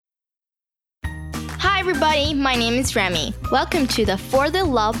everybody, my name is Remy. Welcome to the For the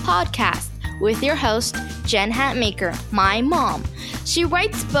Love podcast with your host, Jen Hatmaker, my mom. She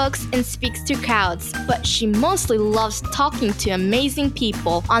writes books and speaks to crowds, but she mostly loves talking to amazing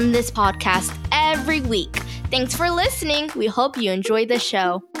people on this podcast every week. Thanks for listening. We hope you enjoy the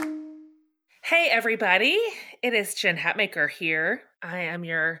show. Hey everybody, it is Jen Hatmaker here. I am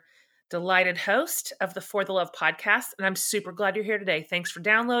your delighted host of the For the Love podcast, and I'm super glad you're here today. Thanks for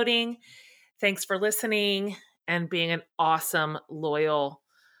downloading. Thanks for listening and being an awesome, loyal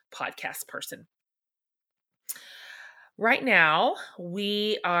podcast person. Right now,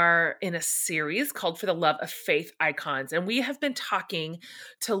 we are in a series called For the Love of Faith Icons, and we have been talking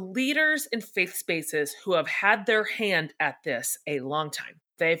to leaders in faith spaces who have had their hand at this a long time.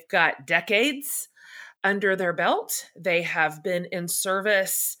 They've got decades under their belt. They have been in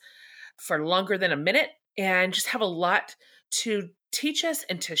service for longer than a minute and just have a lot to teach us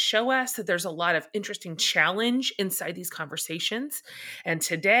and to show us that there's a lot of interesting challenge inside these conversations. And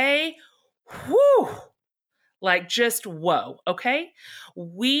today, whoa, okay?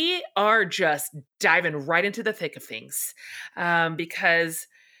 We are just diving right into the thick of things because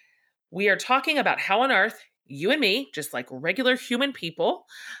we are talking about how on earth you and me, just like regular human people,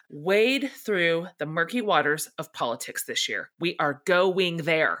 wade through the murky waters of politics this year. We are going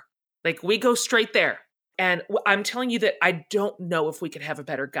there. Like we go straight there. And I'm telling you that I don't know if we could have a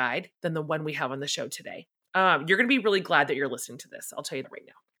better guide than the one we have on the show today. You're going to be really glad that you're listening to this. I'll tell you that right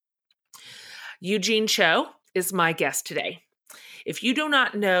now. Eugene Cho is my guest today. If you do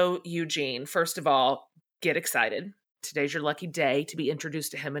not know Eugene, first of all, get excited. Today's your lucky day to be introduced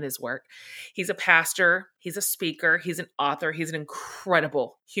to him and his work. He's a pastor, he's a speaker, he's an author, he's an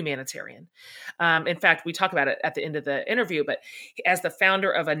incredible humanitarian. In fact, we talk about it at the end of the interview, but as the founder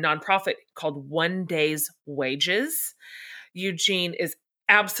of a nonprofit called One Day's Wages, Eugene is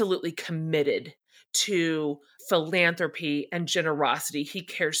absolutely committed to philanthropy and generosity. He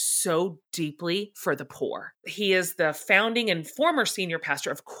cares so deeply for the poor. He is the founding and former senior pastor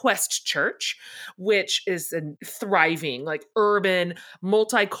of Quest Church, which is a thriving, like urban,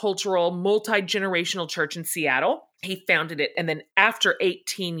 multicultural, multi-generational church in Seattle. He founded it. And then after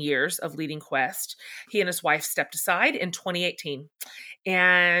 18 years of leading Quest, he and his wife stepped aside in 2018.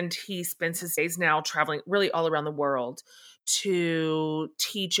 And he spends his days now traveling really all around the world to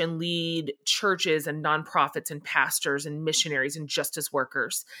teach and lead churches and nonprofits and pastors and missionaries and justice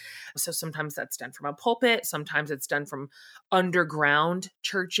workers. So sometimes that's done from a pulpit. Sometimes it's done from underground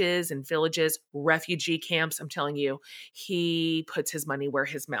churches and villages, refugee camps. I'm telling you, he puts his money where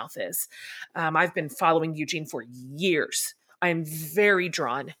his mouth is. I've been following Eugene for years. I'm very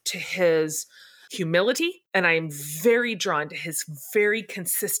drawn to his humility, and I am very drawn to his very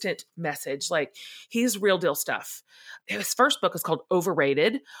consistent message. Like, he's real deal stuff. His first book is called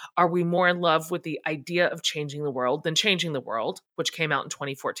Overrated. Are we more in love with the idea of changing the world than changing the world, which came out in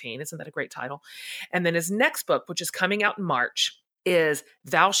 2014. Isn't that a great title? And then his next book, which is coming out in March, is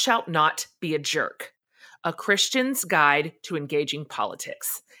Thou Shalt Not Be a Jerk, A Christian's Guide to Engaging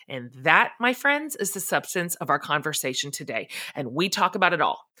Politics. And that, my friends, is the substance of our conversation today. And we talk about it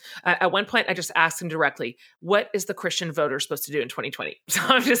all. At one point, I just asked him directly, what is the Christian voter supposed to do in 2020? So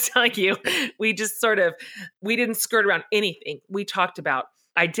I'm just telling you, we didn't skirt around anything. We talked about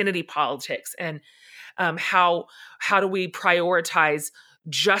identity politics and how do we prioritize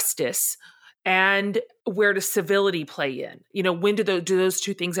justice and where does civility play in? You know, when do those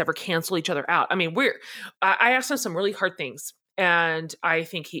two things ever cancel each other out? I mean, I asked him some really hard things. And I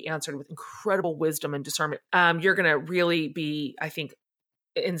think he answered with incredible wisdom and discernment. You're going to really be, I think,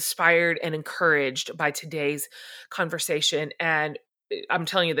 inspired and encouraged by today's conversation. And I'm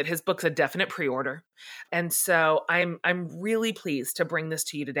telling you that his book's a definite pre-order. And so I'm really pleased to bring this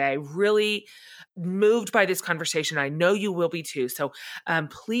to you today. Really moved by this conversation. I know you will be too. So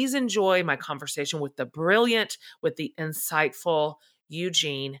please enjoy my conversation with the brilliant, with the insightful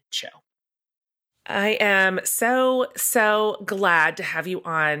Eugene Cho. I am so glad to have you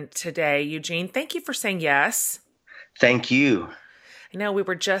on today, Eugene. Thank you for saying yes. Thank you. I know we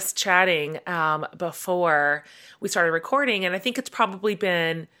were just chatting before we started recording, and I think it's probably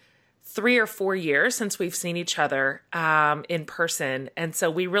been 3 or 4 years since we've seen each other in person. And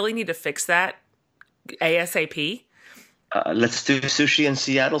so we really need to fix that ASAP. Let's do sushi in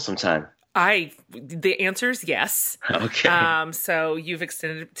Seattle sometime. The answer is yes. Okay. So you've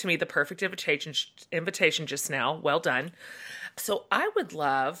extended to me the perfect invitation just now. Well done. So I would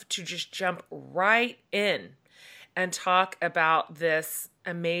love to just jump right in and talk about this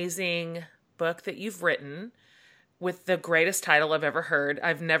amazing book that you've written with the greatest title I've ever heard.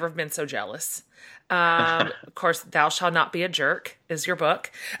 I've never been so jealous. Of course, Thou Shalt Not Be a Jerk is your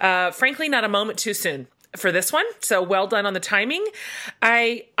book. Frankly, not a moment too soon for this one. So well done on the timing.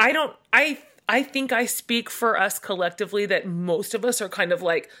 I think I speak for us collectively that most of us are kind of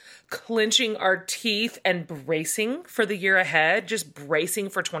like clenching our teeth and bracing for the year ahead, just bracing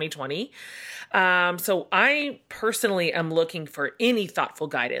for 2020. So I personally am looking for any thoughtful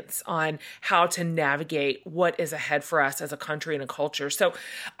guidance on how to navigate what is ahead for us as a country and a culture. So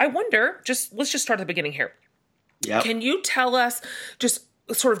I wonder, let's just start at the beginning here. Yep. Can you tell us just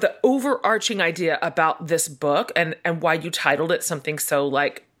sort of the overarching idea about this book and why you titled it something so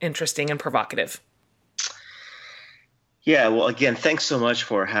like interesting and provocative? Yeah, well, again, thanks so much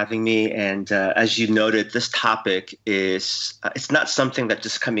for having me. And as you noted, this topic is, it's not something that's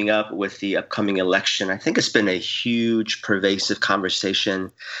just coming up with the upcoming election. I think it's been a huge, pervasive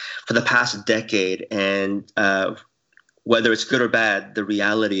conversation for the past decade. And whether it's good or bad, the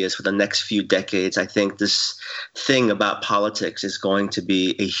reality is for the next few decades, I think this thing about politics is going to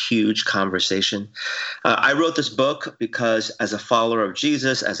be a huge conversation. I wrote this book because as a follower of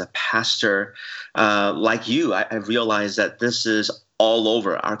Jesus, as a pastor, like you, I realized that this is all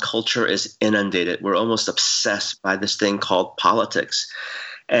over. Our culture is inundated. We're almost obsessed by this thing called politics.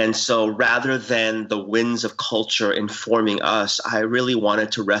 And so rather than the winds of culture informing us, I really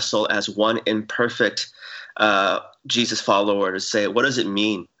wanted to wrestle as one imperfect Jesus follower to say, what does it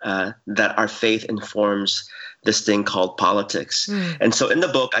mean that our faith informs this thing called politics? And so in the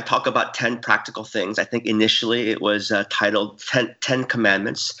book, I talk about 10 practical things. I think initially it was titled 10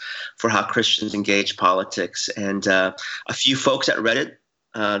 Commandments for How Christians Engage Politics. And a few folks that read it,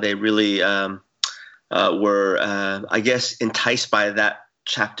 they really were, I guess, enticed by that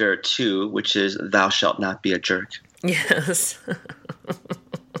chapter 2, which is Thou Shalt Not Be a Jerk. Yes.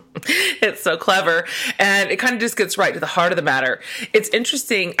 It's so clever. And it kind of just gets right to the heart of the matter. It's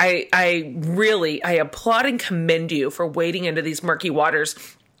interesting. I really applaud and commend you for wading into these murky waters,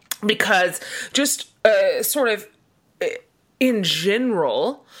 because just sort of in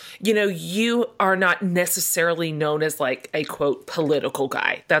general, you know, you are not necessarily known as like a quote political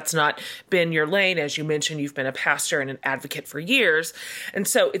guy. That's not been your lane. As you mentioned, you've been a pastor and an advocate for years. And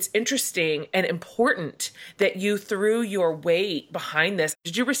so it's interesting and important that you threw your weight behind this.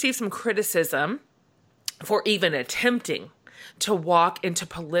 Did you receive some criticism for even attempting to walk into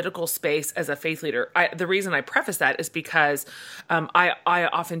political space as a faith leader? The reason I preface that is because I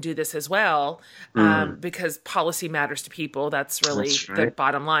often do this as well, because policy matters to people. That's really the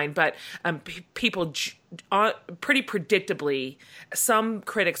bottom line. But people pretty predictably, some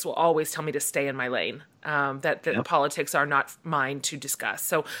critics will always tell me to stay in my lane, that politics are not mine to discuss.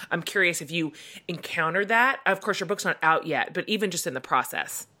 So I'm curious if you encountered that. Of course, your book's not out yet, but even just in the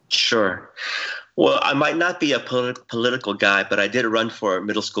process. Sure. Well, I might not be a political guy, but I did run for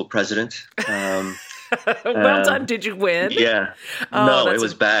middle school president. Well done. Did you win? Yeah. No, it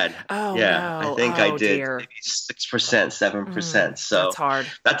was bad. Oh, yeah. No. I think I did dear. maybe 6%, 7%. So that's hard.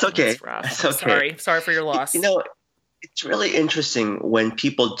 That's okay. That's rough. That's okay. Sorry for your loss. You know, it's really interesting when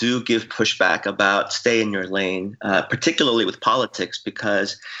people do give pushback about stay in your lane, particularly with politics,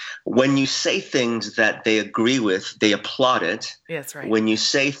 because when you say things that they agree with, they applaud it. Yeah, that's right. When you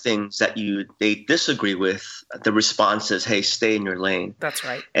say things that they disagree with, the response is, hey, stay in your lane. That's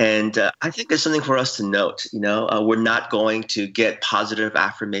right. And I think there's something for us to note. You know, we're not going to get positive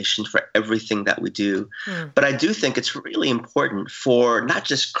affirmation for everything that we do. But I do think it's really important for not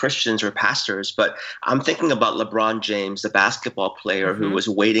just Christians or pastors, but I'm thinking about LeBron James, the basketball player who was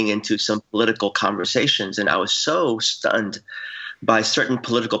wading into some political conversations. And I was so stunned by certain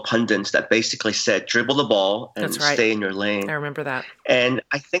political pundits that basically said, dribble the ball and stay in your lane. I remember that. And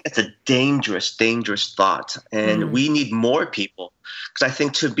I think that's a dangerous, dangerous thought. And we need more people, because I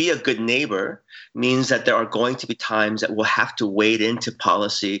think to be a good neighbor means that there are going to be times that we'll have to wade into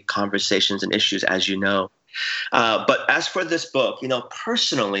policy conversations and issues, as you know. But as for this book, you know,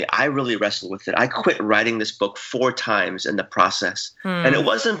 personally, I really wrestled with it. I quit writing this book 4 times in the process. And it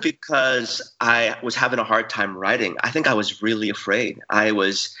wasn't because I was having a hard time writing. I think I was really afraid. I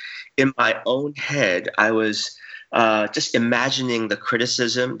was in my own head. I was just imagining the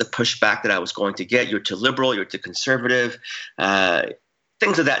criticism, the pushback that I was going to get. You're too liberal, you're too conservative,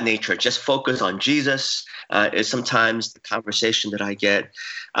 things of that nature. Just focus on Jesus is sometimes the conversation that I get.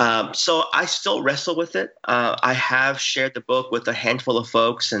 So I still wrestle with it. I have shared the book with a handful of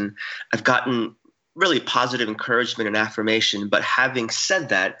folks, and I've gotten really positive encouragement and affirmation. But having said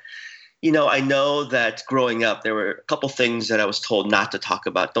that, I know that growing up, there were a couple things that I was told not to talk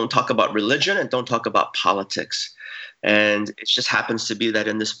about. Don't talk about religion and don't talk about politics. And it just happens to be that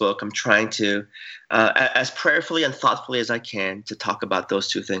in this book, I'm trying to, as prayerfully and thoughtfully as I can, to talk about those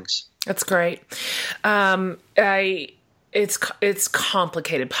two things. That's great. It's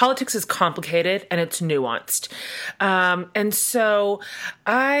complicated. Politics is complicated and it's nuanced. And so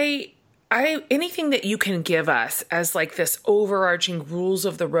anything that you can give us as like this overarching rules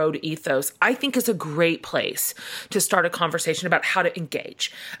of the road ethos, I think is a great place to start a conversation about how to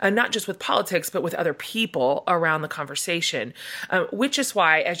engage, not just with politics, but with other people around the conversation, which is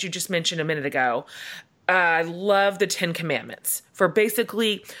why, as you just mentioned a minute ago, I love the 10 Commandments for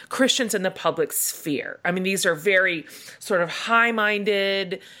basically Christians in the public sphere. I mean, these are very sort of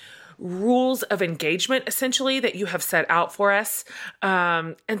high-minded rules of engagement, essentially, that you have set out for us.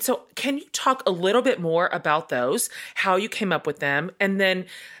 And so can you talk a little bit more about those, how you came up with them? And then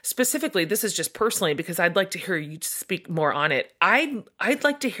specifically, this is just personally, because I'd like to hear you speak more on it. I'd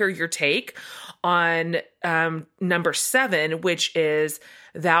like to hear your take on number 7, which is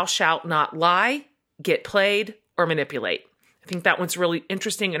thou shalt not lie, get played, or manipulate. I think that one's really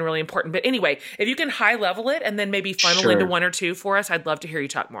interesting and really important. But anyway, if you can high level it and then maybe funnel into one or two for us, I'd love to hear you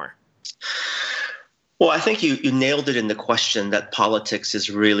talk more. Well, I think you nailed it in the question that politics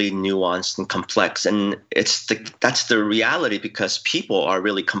is really nuanced and complex. And that's the reality, because people are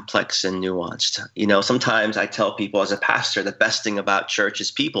really complex and nuanced. Sometimes I tell people as a pastor, the best thing about church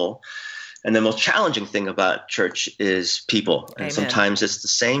is people. And the most challenging thing about church is people. And Amen. Sometimes it's the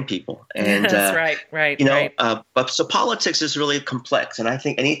same people. And that's right. But so politics is really complex. And I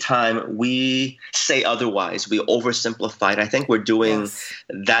think anytime we say otherwise, we oversimplify it. I think we're doing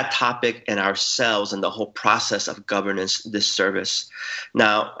that topic and ourselves and the whole process of governance disservice.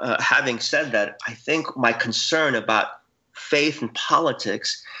 Now, having said that, I think my concern about faith and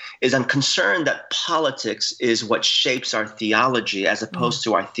politics is I'm concerned that politics is what shapes our theology as opposed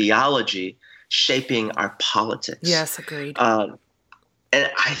to our theology shaping our politics. Yes, agreed. And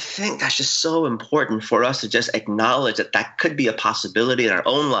I think that's just so important for us to just acknowledge that could be a possibility in our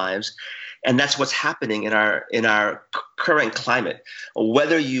own lives. And that's what's happening in our current climate.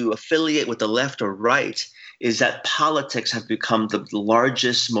 Whether you affiliate with the left or right, is that politics have become the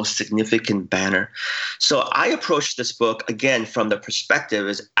largest, most significant banner. So I approach this book, again, from the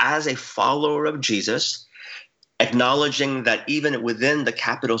perspective as a follower of Jesus, acknowledging that even within the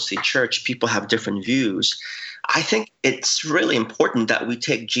capital C church, people have different views. I think it's really important that we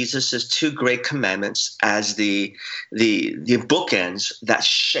take Jesus's 2 great commandments as the bookends that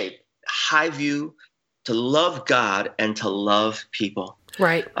shape high view to love God and to love people.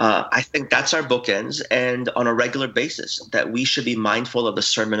 Right. I think that's our bookends, and on a regular basis, that we should be mindful of the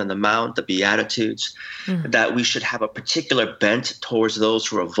Sermon on the Mount, the Beatitudes, that we should have a particular bent towards those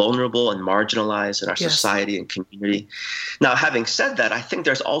who are vulnerable and marginalized in our society and community. Now, having said that, I think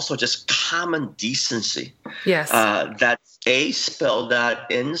there's also just common decency. Yes. That's spelled out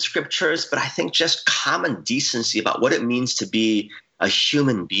in scriptures, but I think just common decency about what it means to be a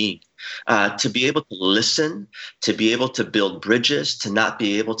human being. To be able to listen, to be able to build bridges, to not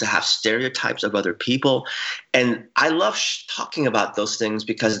be able to have stereotypes of other people. And I love talking about those things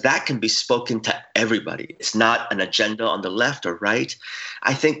because that can be spoken to everybody. It's not an agenda on the left or right.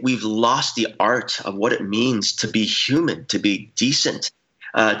 I think we've lost the art of what it means to be human, to be decent,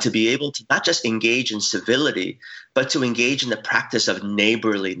 to be able to not just engage in civility, but to engage in the practice of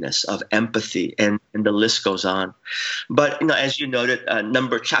neighborliness, of empathy, and the list goes on. But as you noted,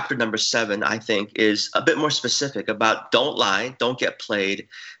 chapter number 7, I think, is a bit more specific about don't lie, don't get played,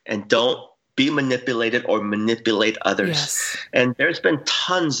 and don't be manipulated or manipulate others. Yes. And there's been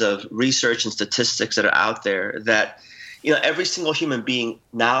tons of research and statistics that are out there that every single human being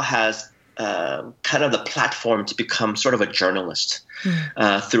now has kind of the platform to become sort of a journalist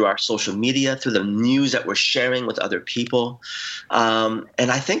through our social media, through the news that we're sharing with other people. And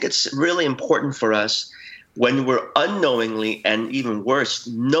I think it's really important for us when we're unknowingly and even worse,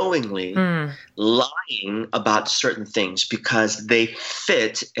 knowingly lying about certain things because they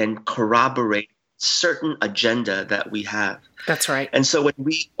fit and corroborate certain agenda that we have. That's right. And so when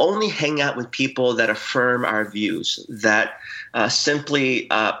we only hang out with people that affirm our views, that simply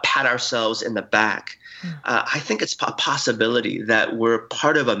pat ourselves in the back, I think it's a possibility that we're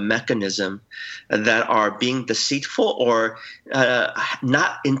part of a mechanism that are being deceitful or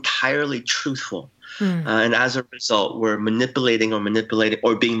not entirely truthful. And as a result, we're manipulating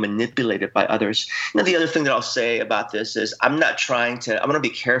or being manipulated by others. Now, the other thing that I'll say about this is I want to be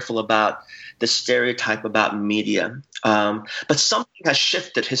careful about the stereotype about media. But something has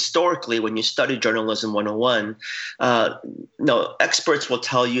shifted historically when you study Journalism 101. Experts will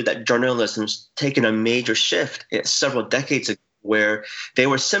tell you that journalism's taken a major shift several decades ago, where they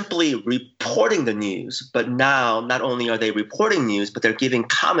were simply reporting the news, but now not only are they reporting news, but they're giving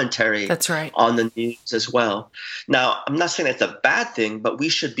commentary on the news as well. Now, I'm not saying that's a bad thing, but we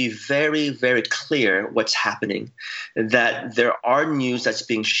should be very, very clear what's happening, that there are news that's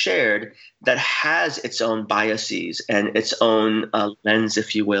being shared that has its own biases and its own lens,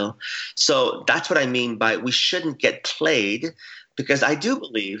 if you will. So that's what I mean by we shouldn't get played. Because I do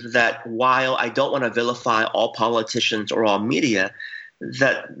believe that while I don't want to vilify all politicians or all media,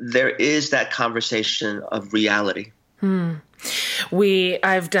 that there is that conversation of reality.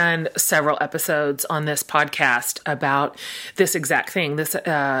 I've done several episodes on this podcast about this exact thing, this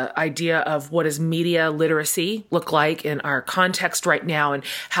idea of what does media literacy look like in our context right now, and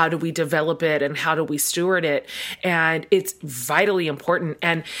how do we develop it and how do we steward it? And it's vitally important.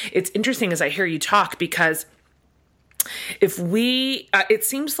 And it's interesting as I hear you talk, because if we, it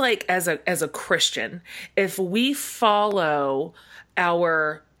seems like as a Christian, if we follow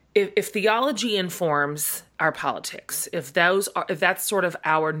if theology informs our politics, if that's sort of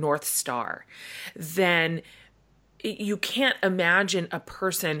our North Star, then you can't imagine a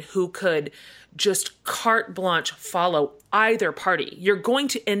person who could just carte blanche follow either party. You're going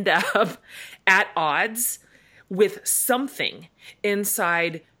to end up at odds with something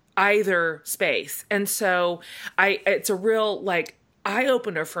inside either space. And so it's a real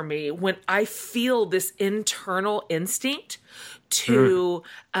eye-opener for me when I feel this internal instinct to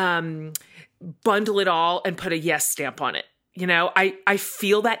bundle it all and put a yes stamp on it. I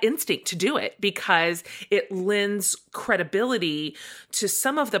feel that instinct to do it because it lends credibility to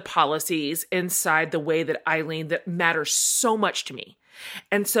some of the policies inside the way that I lean that matter so much to me.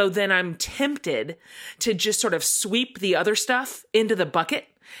 And so then I'm tempted to just sort of sweep the other stuff into the bucket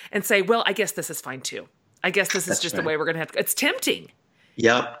and say, well, I guess this is fine too. I guess this is just the way we're going to have to. It's tempting.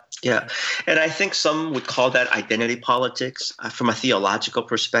 Yeah. And I think some would call that identity politics. From a theological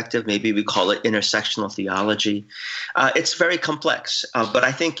perspective, maybe we call it intersectional theology. It's very complex. But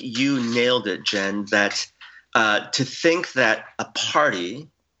I think you nailed it, Jen, that to think that a party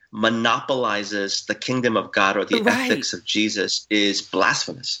monopolizes the kingdom of God or the ethics of Jesus is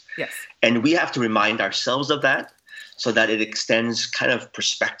blasphemous. Yes. And we have to remind ourselves of that, so that it extends kind of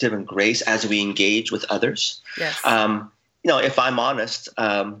perspective and grace as we engage with others. Yes. If I'm honest,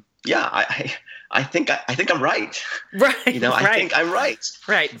 I think I'm right. Right. I think I'm right.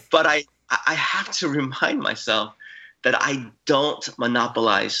 Right. But I have to remind myself that I don't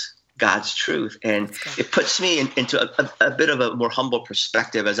monopolize God's truth. And it puts me into a bit of a more humble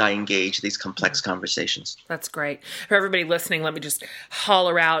perspective as I engage these complex conversations. That's great. For everybody listening, let me just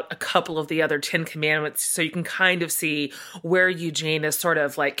holler out a couple of the other 10 commandments so you can kind of see where Eugene is sort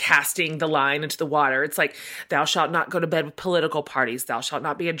of like casting the line into the water. It's like, thou shalt not go to bed with political parties. Thou shalt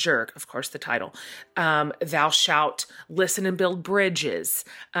not be a jerk. Of course, the title. Thou shalt listen and build bridges.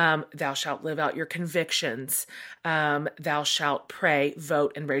 Thou shalt live out your convictions. Thou shalt pray,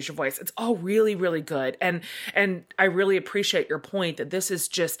 vote, and raise your voice. It's all really, really good. And I really appreciate your point that this is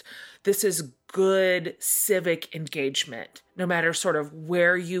good civic engagement, no matter sort of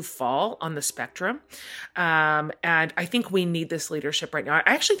where you fall on the spectrum. And I think we need this leadership right now. I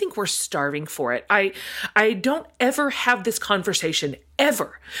actually think we're starving for it. I don't ever have this conversation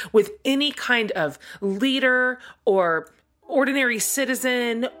ever with any kind of leader or ordinary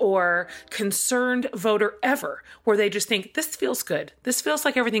citizen or concerned voter ever, where they just think, this feels good. This feels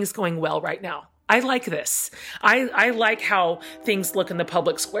like everything's going well right now. I like this. I like how things look in the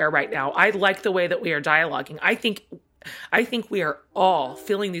public square right now. I like the way that we are dialoguing. I think we are all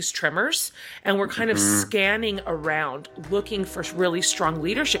feeling these tremors, and we're kind of scanning around looking for really strong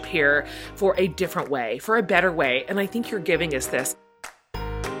leadership here for a different way, for a better way. And I think you're giving us this.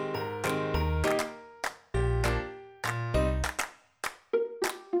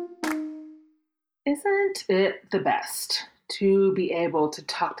 Isn't it the best to be able to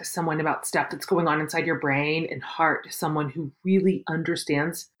talk to someone about stuff that's going on inside your brain and heart, someone who really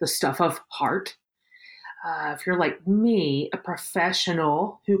understands the stuff of heart? If you're like me, a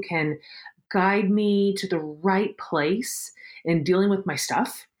professional who can guide me to the right place in dealing with my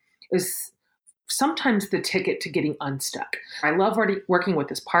stuff is sometimes the ticket to getting unstuck. I love working with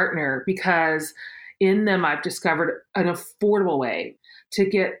this partner because in them I've discovered an affordable way to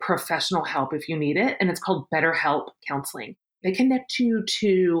get professional help if you need it. And it's called BetterHelp Counseling. They connect you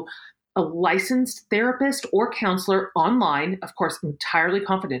to a licensed therapist or counselor online, of course, entirely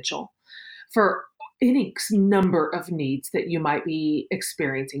confidential, for any number of needs that you might be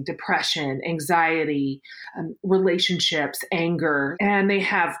experiencing: depression, anxiety, relationships, anger. And they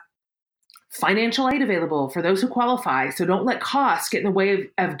have financial aid available for those who qualify. So don't let costs get in the way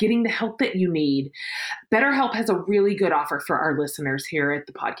of getting the help that you need. BetterHelp has a really good offer for our listeners here at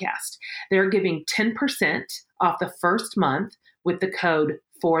the podcast. They're giving 10% off the first month with the code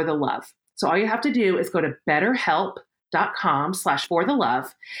FORTHELOVE. So all you have to do is go to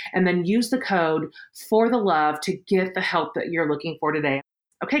betterhelp.com/forthelove and then use the code FORTHELOVE to get the help that you're looking for today.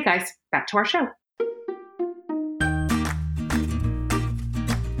 Okay, guys, back to our show.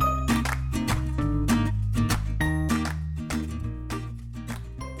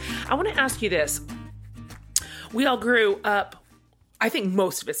 I want to ask you this. We all grew up, I think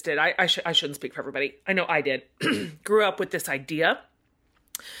most of us did. I shouldn't speak for everybody. I know I did. Grew up with this idea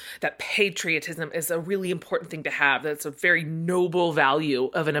that patriotism is a really important thing to have. That's a very noble value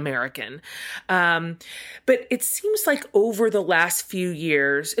of an American. But it seems like over the last few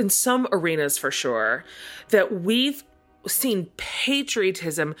years, in some arenas for sure, that we've seen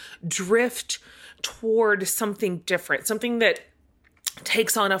patriotism drift toward something different, something that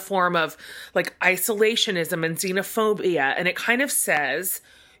takes on a form of like isolationism and xenophobia. And it kind of says,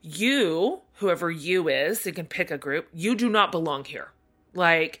 you, whoever you is, you can pick a group, you do not belong here.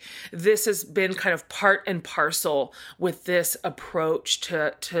 Like, this has been kind of part and parcel with this approach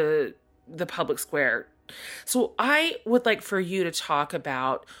to the public square. So I would like for you to talk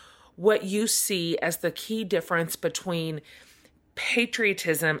about what you see as the key difference between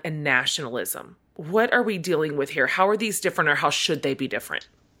patriotism and nationalism. What are we dealing with here? How are these different, or how should they be different?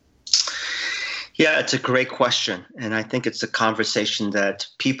 Yeah, it's a great question. And I think it's a conversation that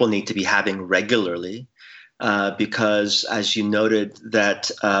people need to be having regularly because, as you noted, that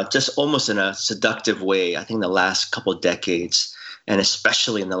just almost in a seductive way, I think the last couple of decades, and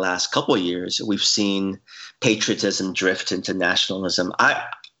especially in the last couple of years, we've seen patriotism drift into nationalism. I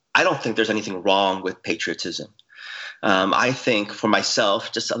don't think there's anything wrong with patriotism. I think for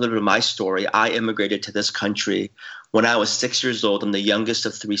myself, just a little bit of my story, I immigrated to this country when I was 6 years old. I'm the youngest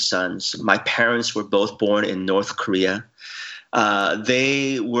of three sons. My parents were both born in North Korea.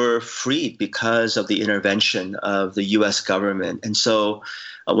 They were freed because of the intervention of the U.S. government. And so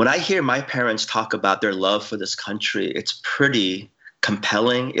when I hear my parents talk about their love for this country, it's pretty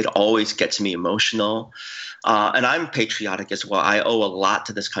compelling. It always gets me emotional. And I'm patriotic as well. I owe a lot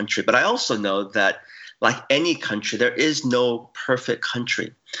to this country. But I also know that, like any country, there is no perfect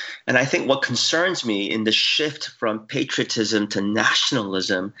country. And I think what concerns me in the shift from patriotism to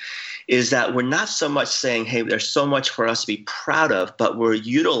nationalism is that we're not so much saying, hey, there's so much for us to be proud of, but we're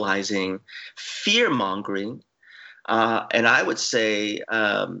utilizing fear-mongering, and I would say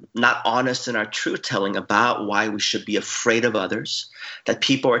not honest in our truth-telling about why we should be afraid of others, that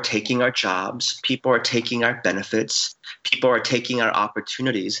people are taking our jobs, people are taking our benefits, people are taking our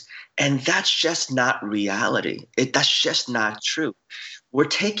opportunities. And that's just not reality. That's just not true. We're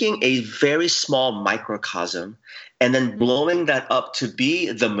taking a very small microcosm and then blowing that up to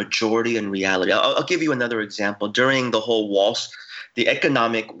be the majority in reality. I'll give you another example. During the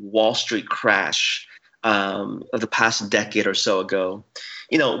economic Wall Street crash of the past decade or so ago,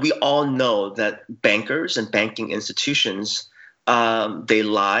 we all know that bankers and banking institutions, they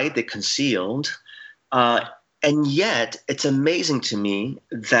lied, they concealed, and yet, it's amazing to me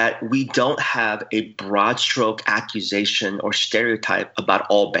that we don't have a broad stroke accusation or stereotype about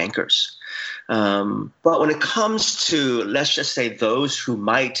all bankers. But when it comes to, let's just say, those who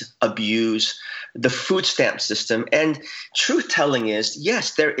might abuse the food stamp system, and truth telling is,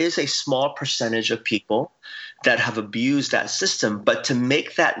 yes, there is a small percentage of people that have abused that system. But to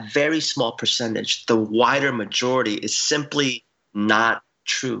make that very small percentage the wider majority is simply not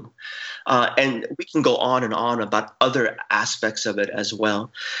true. And we can go on and on about other aspects of it as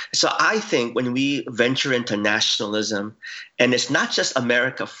well. So I think when we venture into nationalism, and it's not just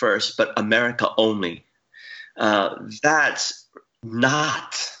America first, but America only, that's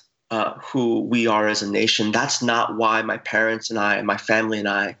not who we are as a nation. That's not why my parents and I, and my family and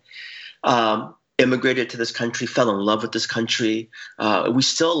I, immigrated to this country, fell in love with this country. We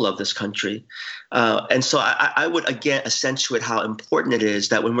still love this country. And so I would, again, accentuate how important it is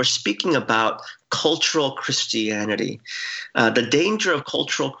that when we're speaking about cultural Christianity. The danger of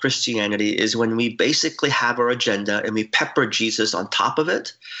cultural Christianity is when we basically have our agenda and we pepper Jesus on top of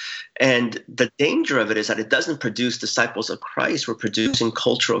it. And the danger of it is that it doesn't produce disciples of Christ. We're producing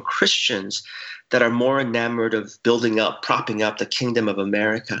cultural Christians that are more enamored of building up, propping up the kingdom of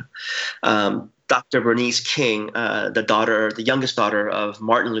America. Dr. Bernice King, the youngest daughter of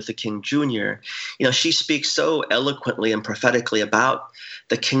Martin Luther King Jr., she speaks so eloquently and prophetically about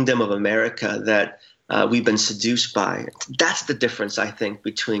the kingdom of America that we've been seduced by. That's the difference, I think,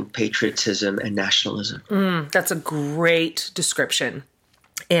 between patriotism and nationalism. That's a great description.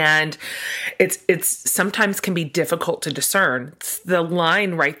 And it's sometimes can be difficult to discern. The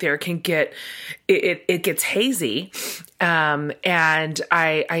line right there can get, it gets hazy. And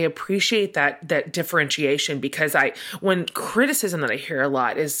I appreciate that differentiation, because when criticism that I hear a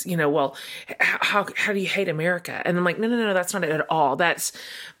lot is, well, how do you hate America? And I'm like, no, that's not it at all.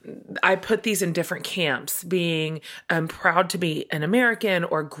 I put these in different camps, being proud to be an American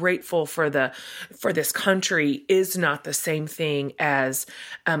or grateful for this country is not the same thing as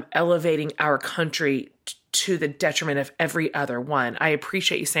elevating our country to the detriment of every other one. I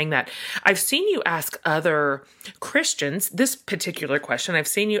appreciate you saying that. I've seen you ask other Christians this particular question. I've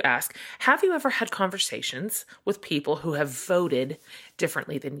seen you ask, have you ever had conversations with people who have voted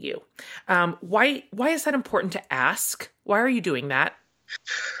differently than you? Why is that important to ask? Why are you doing that?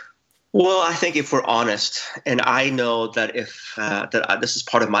 Well, I think if we're honest, and I know that this is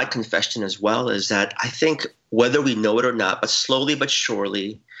part of my confession as well, is that I think whether we know it or not, but slowly but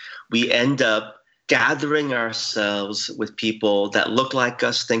surely, we end up gathering ourselves with people that look like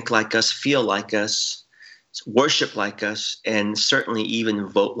us, think like us, feel like us, worship like us, and certainly even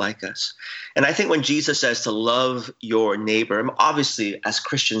vote like us. And I think when Jesus says to love your neighbor, obviously as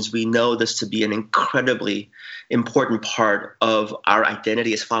Christians, we know this to be an incredibly important part of our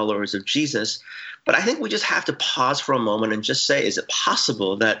identity as followers of Jesus. But I think we just have to pause for a moment and just say, is it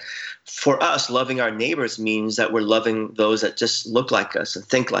possible that for us, loving our neighbors means that we're loving those that just look like us and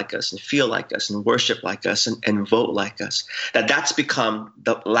think like us and feel like us and worship like us and vote like us? That's become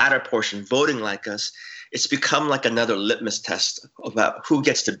the latter portion, voting like us. It's become like another litmus test about who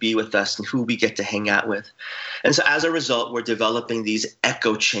gets to be with us and who we get to hang out with. And so as a result, we're developing these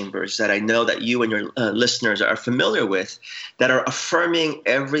echo chambers that I know that you and your listeners are familiar with, that are affirming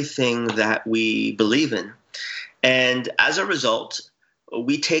everything that we believe in. And as a result,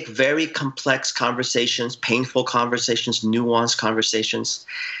 we take very complex conversations, painful conversations, nuanced conversations,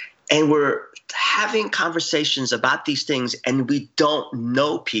 and we're having conversations about these things, and we don't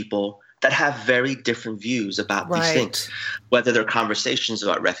know people that have very different views about these things, whether they're conversations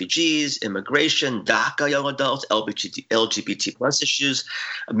about refugees, immigration, DACA young adults, LGBT plus issues,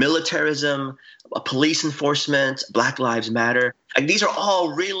 militarism, police enforcement, Black Lives Matter. These are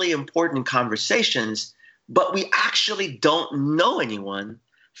all really important conversations, but we actually don't know anyone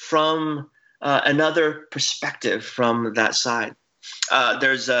from another perspective from that side.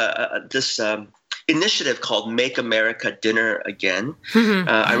 There's this initiative called Make America Dinner Again.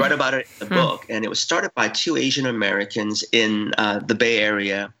 I write about it in the book, and it was started by two Asian Americans in the Bay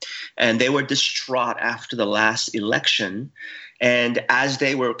Area, and they were distraught after the last election. And as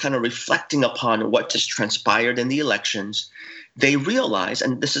they were kind of reflecting upon what just transpired in the elections, they realized,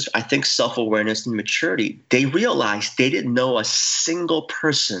 and this is, I think, self-awareness and maturity, they realized they didn't know a single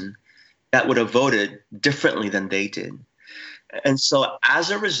person that would have voted differently than they did. And so as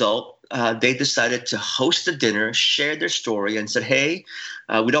a result, they decided to host a dinner, shared their story, and said, hey,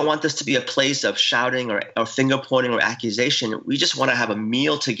 we don't want this to be a place of shouting or finger pointing or accusation. We just want to have a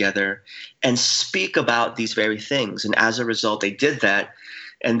meal together and speak about these very things. And as a result, they did that.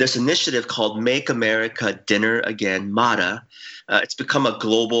 And this initiative called Make America Dinner Again, MADA, it's become a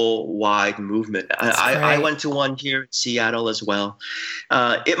global-wide movement. I went to one here in Seattle as well.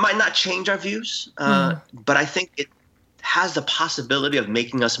 It might not change our views, but I think it has the possibility of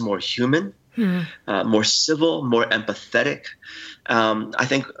making us more human, more civil, more empathetic. I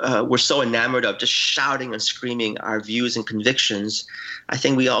think we're so enamored of just shouting and screaming our views and convictions. I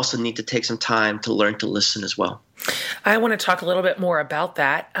think we also need to take some time to learn to listen as well. I want to talk a little bit more about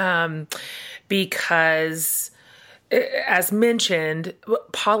that because, as mentioned,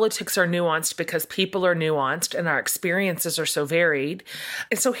 politics are nuanced because people are nuanced and our experiences are so varied.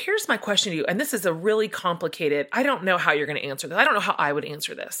 And so here's my question to you, and this is a really complicated, I don't know how you're going to answer this. I don't know how I would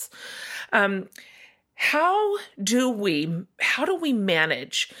answer this. How do we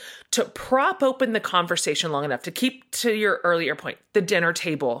manage to prop open the conversation long enough to keep, to your earlier point, the dinner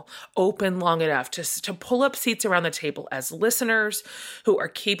table open long enough to pull up seats around the table as listeners who are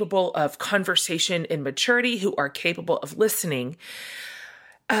capable of conversation and maturity, who are capable of listening,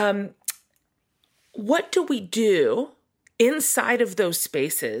 what do we do inside of those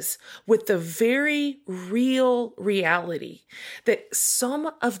spaces with the very real reality that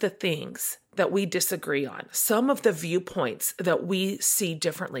some of the things that we disagree on, some of the viewpoints that we see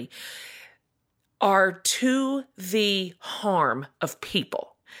differently, are to the harm of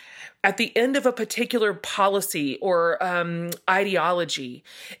people? At the end of a particular policy or ideology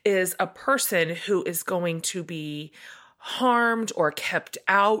is a person who is going to be harmed or kept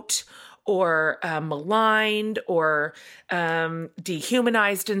out or maligned or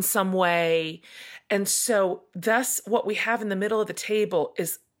dehumanized in some way. And so thus what we have in the middle of the table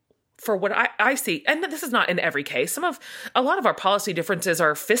is, for what I see, and this is not in every case, a lot of our policy differences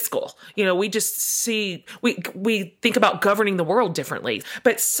are fiscal. We just see, we think about governing the world differently,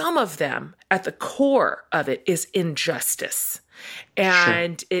 but some of them at the core of it is injustice.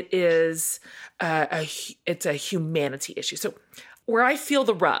 And sure. It is it's a humanity issue. So where I feel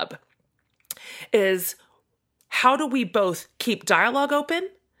the rub is, how do we both keep dialogue open,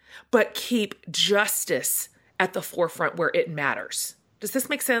 but keep justice at the forefront where it matters? Does this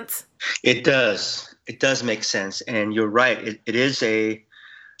make sense? It does. It does make sense. And you're right. It is a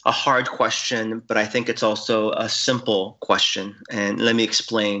hard question, but I think it's also a simple question. And let me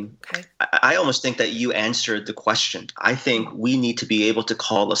explain. Okay. I almost think that you answered the question. I think we need to be able to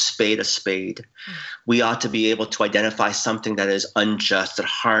call a spade a spade. We ought to be able to identify something that is unjust, that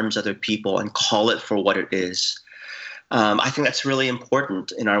harms other people, and call it for what it is. I think that's really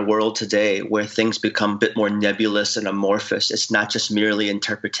important in our world today, where things become a bit more nebulous and amorphous. It's not just merely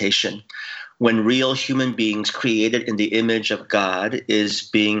interpretation. When real human beings created in the image of God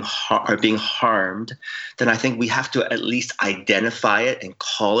are being harmed, then I think we have to at least identify it and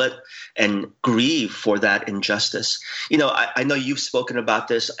call it and grieve for that injustice. I know you've spoken about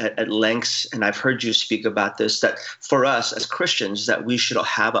this at length, and I've heard you speak about this, that for us as Christians, that we should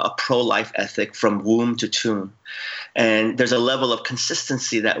have a pro-life ethic from womb to tomb. And there's a level of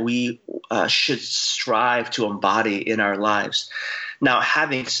consistency that we should strive to embody in our lives. Now,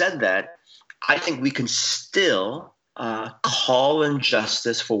 having said that, I think we can still call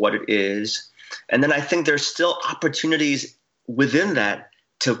injustice for what it is. And then I think there's still opportunities within that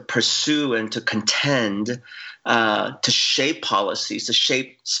to pursue and to contend, to shape policies, to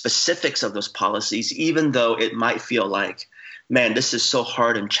shape specifics of those policies, even though it might feel like, man, this is so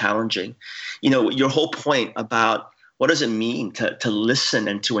hard and challenging. Your whole point about what does it mean to listen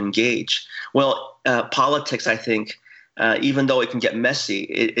and to engage? Well, politics, I think, even though it can get messy,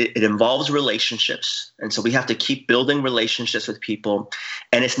 it involves relationships. And so we have to keep building relationships with people.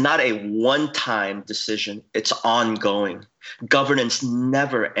 And it's not a one-time decision. It's ongoing. Governance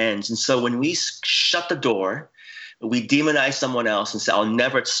never ends. And so when we shut the door, we demonize someone else and say, I'll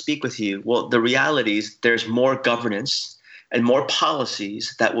never speak with you. Well, the reality is there's more governance and more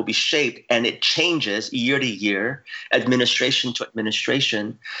policies that will be shaped, and it changes year to year, administration to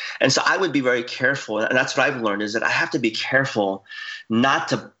administration. And so I would be very careful, and that's what I've learned, is that I have to be careful not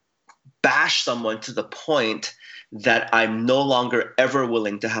to bash someone to the point that I'm no longer ever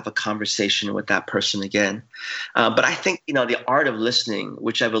willing to have a conversation with that person again. But I think, the art of listening,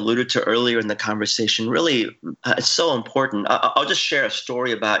 which I've alluded to earlier in the conversation, really is so important. I'll just share a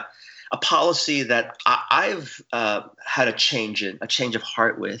story about a policy that I've had a change of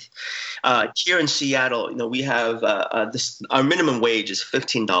heart with. Here in Seattle, we have our minimum wage is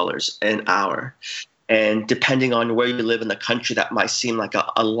 $15 an hour. And depending on where you live in the country, that might seem like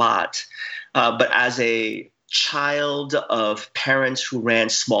a lot. But as a child of parents who ran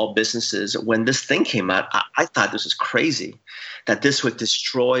small businesses, when this thing came out, I thought this was crazy, that this would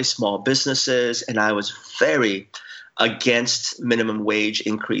destroy small businesses. And I was very against minimum wage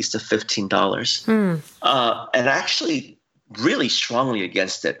increase to $15. And actually really strongly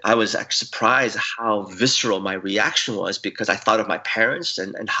against it. I was surprised how visceral my reaction was, because I thought of my parents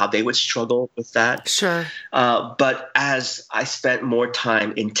and how they would struggle with that. Sure. But as I spent more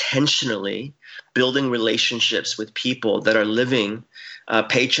time intentionally building relationships with people that are living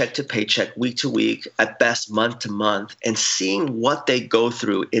paycheck to paycheck, week to week, at best month to month, and seeing what they go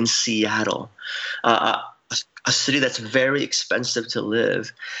through in Seattle, a city that's very expensive to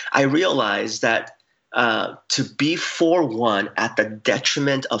live, I realized that to be for one at the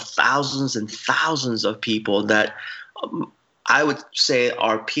detriment of thousands and thousands of people that I would say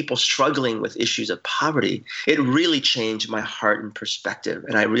are people struggling with issues of poverty, it really changed my heart and perspective.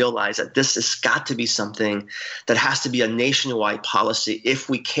 And I realized that this has got to be something that has to be a nationwide policy if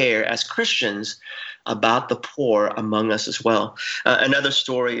we care as Christians about the poor among us as well. Another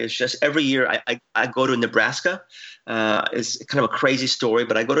story is just every year I go to Nebraska. It's kind of a crazy story,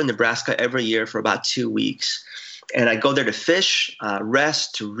 but I go to Nebraska every year for about 2 weeks. And I go there to fish,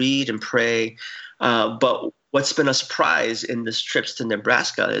 rest, to read and pray. But what's been a surprise in this trips to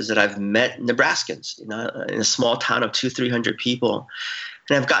Nebraska is that I've met Nebraskans, in a small town of 200-300 people.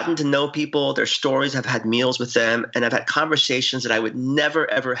 And I've gotten to know people, their stories, I've had meals with them, and I've had conversations that I would never,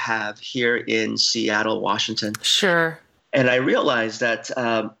 ever have here in Seattle, Washington. Sure. And I realized that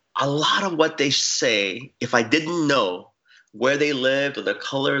a lot of what they say, if I didn't know where they lived or the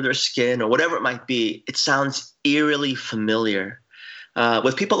color of their skin or whatever it might be, it sounds eerily familiar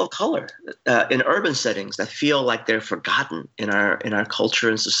with people of color in urban settings that feel like they're forgotten in our culture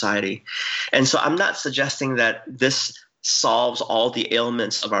and society. And so I'm not suggesting that this solves all the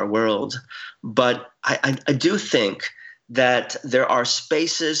ailments of our world, but I do think that there are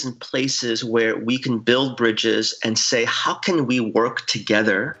spaces and places where we can build bridges and say, how can we work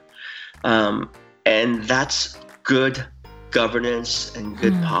together? And that's good governance and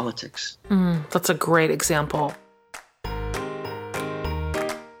good politics. That's a great example.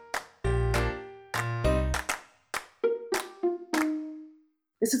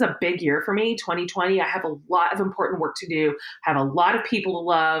 This is a big year for me, 2020. I have a lot of important work to do, have a lot of people to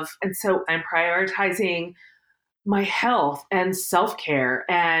love. And so I'm prioritizing my health and self-care.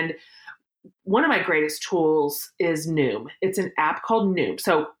 And one of my greatest tools is Noom. It's an app called Noom.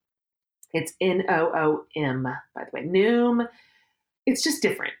 So it's Noom, by the way. Noom, it's just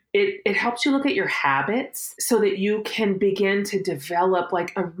different. It helps you look at your habits so that you can begin to develop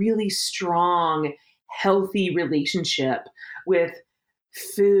like a really strong, healthy relationship with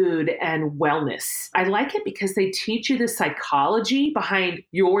food and wellness. I like it because they teach you the psychology behind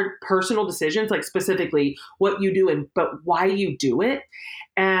your personal decisions, like specifically what you do but why you do it.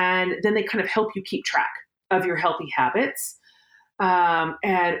 And then they kind of help you keep track of your healthy habits.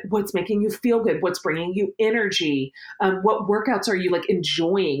 And what's making you feel good, what's bringing you energy, what workouts are you like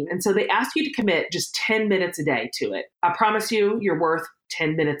enjoying. And so they ask you to commit just 10 minutes a day to it. I promise you, you're worth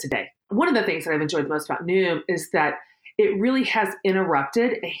 10 minutes a day. One of the things that I've enjoyed the most about Noom is that it really has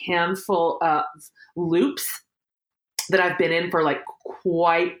interrupted a handful of loops that I've been in for like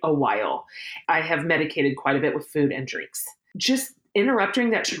quite a while. I have medicated quite a bit with food and drinks. Just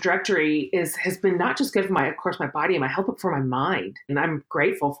interrupting that trajectory has been not just good for my body and my health, but for my mind. And I'm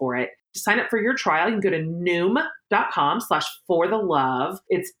grateful for it. To sign up for your trial, you can go to noom.com/forthelove.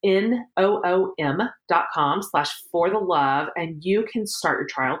 It's NOOM.com/forthelove. And you can start your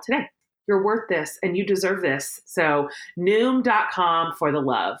trial today. You're worth this and you deserve this. So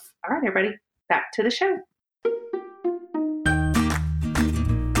Noom.com/forthelove. All right, everybody, back to the show.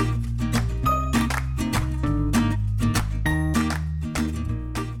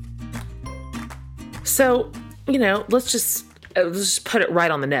 So, let's just put it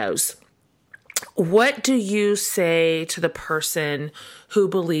right on the nose. What do you say to the person who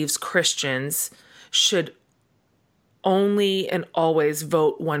believes Christians should only and always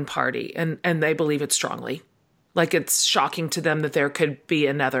vote one party and they believe it strongly? Like it's shocking to them that there could be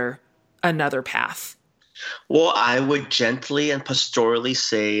another path. Well, I would gently and pastorally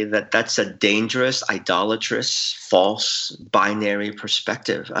say that that's a dangerous, idolatrous, false, binary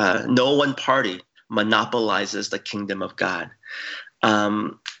perspective. No one party monopolizes the kingdom of God.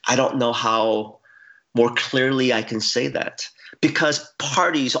 I don't know how more clearly I can say that, because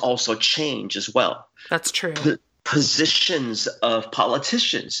parties also change as well. That's true. Positions of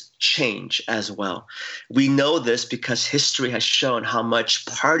politicians change as well. We know this because history has shown how much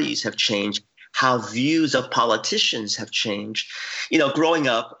parties have changed, how views of politicians have changed. Growing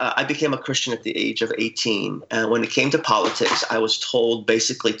up, I became a Christian at the age of 18. And when it came to politics, I was told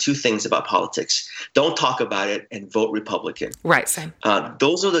basically two things about politics. Don't talk about it and vote Republican. Right, same.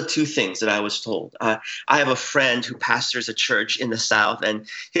 Those are the two things that I was told. I have a friend who pastors a church in the South, and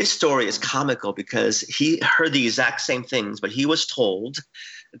his story is comical because he heard the exact same things, but he was told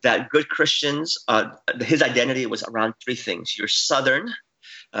that good Christians, his identity was around three things. You're Southern,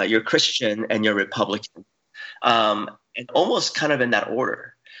 you're Christian, and you're Republican, and almost kind of in that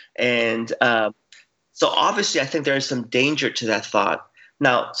order. And so obviously I think there is some danger to that thought.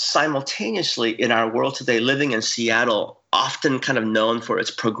 Now, simultaneously in our world today, living in Seattle, often kind of known for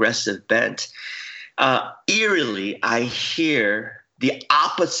its progressive bent, eerily I hear the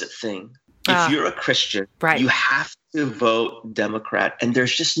opposite thing. If you're a Christian, right, you have to vote Democrat. And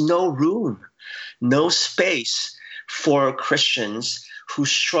there's just no room, no space for Christians who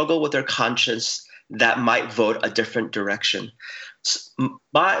struggle with their conscience that might vote a different direction.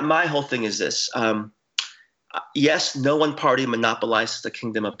 My whole thing is this. Yes, no one party monopolizes the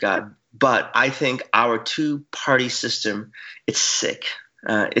kingdom of God, but I think our two-party system, it's sick.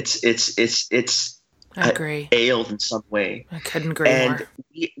 It's I agree. Ailed in some way. I couldn't agree more. And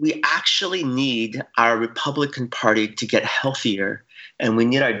we actually need our Republican Party to get healthier And we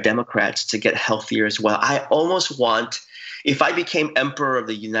need our Democrats to get healthier as well. I almost want, if I became emperor of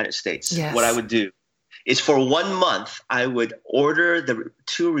the United States, Yes. what I would do is for 1 month, I would order the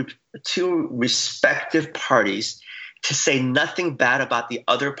two respective parties to say nothing bad about the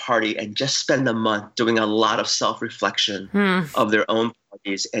other party and just spend a month doing a lot of self-reflection of their own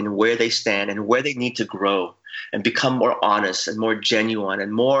parties and where they stand and where they need to grow and become more honest and more genuine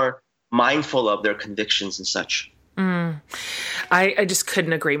and more mindful of their convictions and such. I just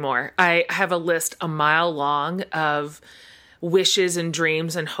couldn't agree more. I have a list a mile long of wishes and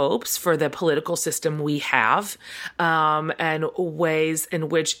dreams and hopes for the political system we have, and ways in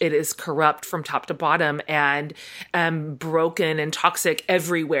which it is corrupt from top to bottom and broken and toxic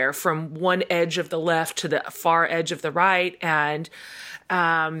everywhere, from one edge of the left to the far edge of the right. And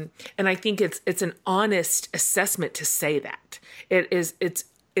I think it's an honest assessment to say that.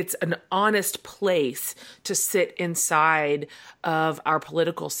 It's an honest place to sit inside of our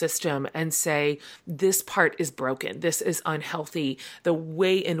political system and say, this part is broken. This is unhealthy. The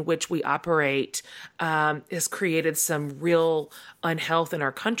way in which we operate has created some real unhealth in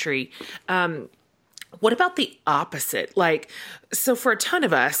our country. What about the opposite? So for a ton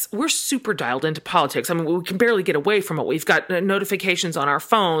of us, we're super dialed into politics. I mean, we can barely get away from it. We've got notifications on our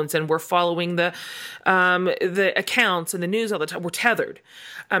phones, and we're following the accounts and the news all the time. We're tethered.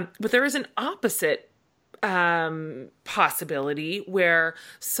 But there is an opposite possibility where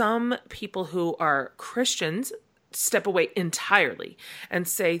some people who are Christians step away entirely and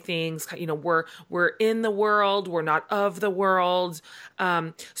say things, we're in the world, we're not of the world.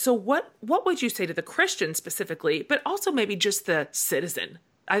 So what would you say to the Christian specifically, but also maybe just the citizen?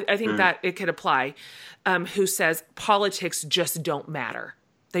 I think that it could apply, who says politics just don't matter.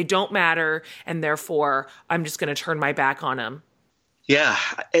 They don't matter, and therefore I'm just going to turn my back on them. Yeah.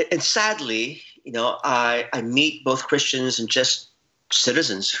 And sadly, I meet both Christians and just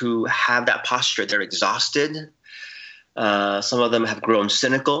citizens who have that posture. They're exhausted. Some of them have grown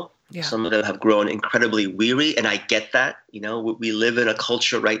cynical. Yeah. Some of them have grown incredibly weary. And I get that. We live in a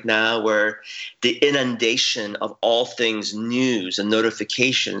culture right now where the inundation of all things news and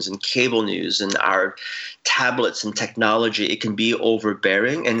notifications and cable news and our tablets and technology, it can be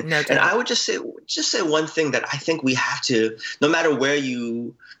overbearing. And I would just say one thing that I think we have to, no matter where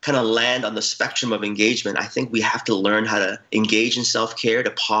you kind of land on the spectrum of engagement, I think we have to learn how to engage in self-care,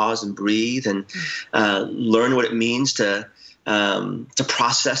 to pause and breathe and learn what it means to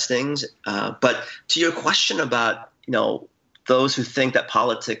process things. But to your question about, those who think that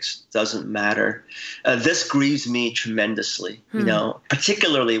politics doesn't matter, this grieves me tremendously,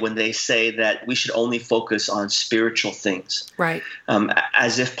 particularly when they say that we should only focus on spiritual things. Right.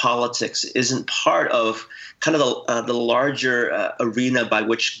 As if politics isn't part of kind of the larger arena by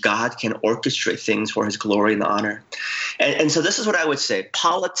which God can orchestrate things for his glory and honor. And so this is what I would say.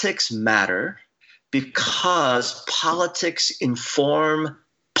 Politics matter because politics inform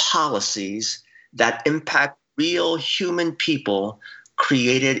policies that impact real human people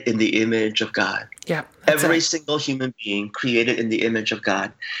created in the image of God. Yeah, every single human being created in the image of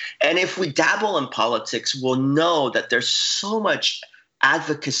God. And if we dabble in politics, we'll know that there's so much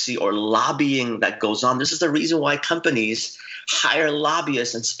advocacy or lobbying that goes on. This is the reason why companies hire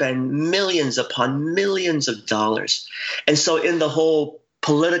lobbyists and spend millions upon millions of dollars. And so in the whole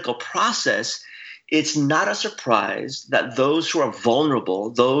political process, it's not a surprise that those who are vulnerable,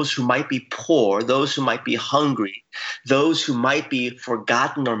 those who might be poor, those who might be hungry, those who might be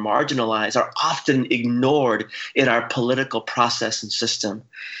forgotten or marginalized are often ignored in our political process and system.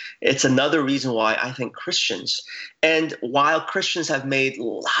 It's another reason why I think Christians, and while Christians have made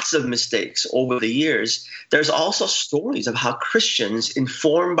lots of mistakes over the years, there's also stories of how Christians,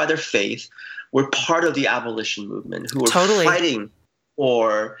 informed by their faith, were part of the abolition movement, who were fighting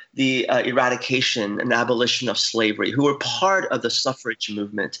for the eradication and abolition of slavery, who were part of the suffrage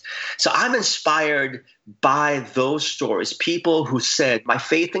movement. So I'm inspired by those stories, people who said, my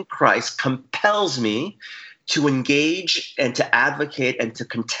faith in Christ compels me to engage and to advocate and to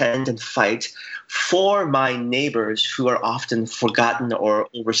contend and fight for my neighbors who are often forgotten or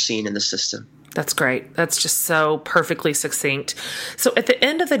overseen in the system. That's great. That's just so perfectly succinct. So at the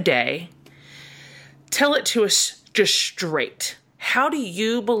end of the day, tell it to us just straight. How do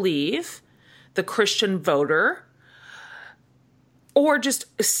you believe the Christian voter or just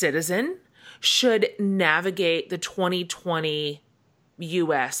a citizen should navigate the 2020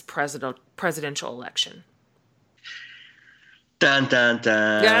 U.S. presidential election? Dun, dun,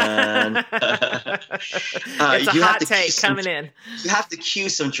 dun. It's a hot take coming in. You have to cue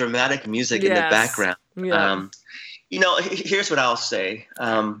some dramatic music in the background. Yeah. Here's what I'll say.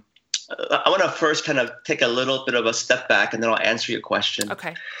 I want to first kind of take a little bit of a step back, and then I'll answer your question.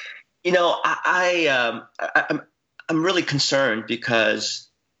 Okay. I'm really concerned because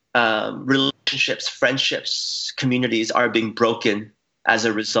relationships, friendships, communities are being broken as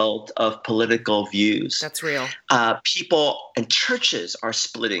a result of political views. That's real. People and churches are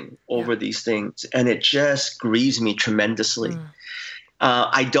splitting over these things, and it just grieves me tremendously.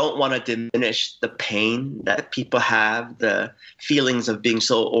 I don't want to diminish the pain that people have, the feelings of being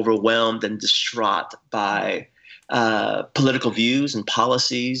so overwhelmed and distraught by political views and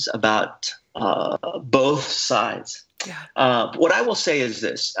policies about both sides. Yeah. What I will say is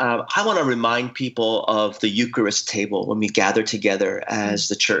this. I want to remind people of the Eucharist table when we gather together as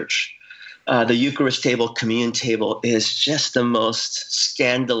the church. The Eucharist table, communion table, is just the most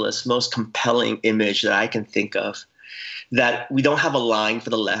scandalous, most compelling image that I can think of. That we don't have a line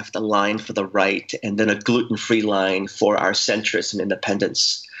for the left, a line for the right, and then a gluten-free line for our centrists and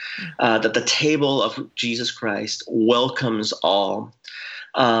independents. That the table of Jesus Christ welcomes all.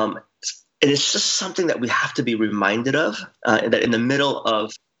 And it's just something that we have to be reminded of, that in the middle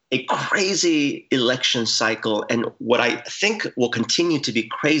of a crazy election cycle, and what I think will continue to be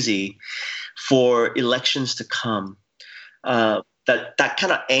crazy for elections to come, that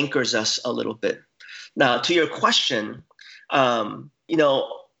kind of anchors us a little bit. Now, to your question,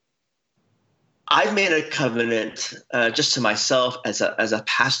 I've made a covenant just to myself as a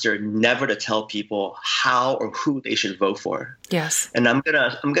pastor, never to tell people how or who they should vote for. Yes. And I'm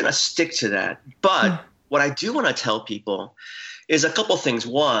gonna stick to that. But what I do want to tell people is a couple things.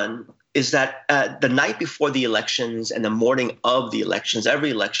 One is that the night before the elections and the morning of the elections, every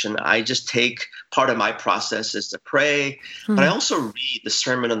election, I just take part of my process is to pray, but I also read the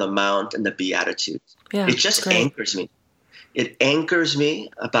Sermon on the Mount and the Beatitudes. Yeah, it just anchors me. It anchors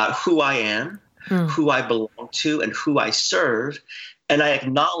me about who I am, who I belong to, and who I serve. And I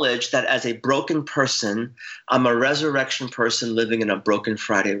acknowledge that as a broken person, I'm a resurrection person living in a broken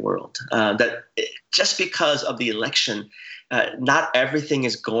Friday world. That just because of the election, not everything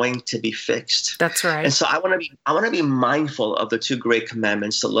is going to be fixed. That's right. And so I want to be mindful of the two great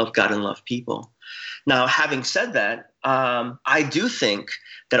commandments to love God and love people. Now, having said that, I do think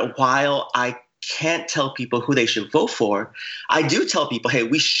that while I can't tell people who they should vote for, I do tell people, hey,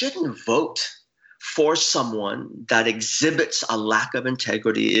 we shouldn't vote for someone that exhibits a lack of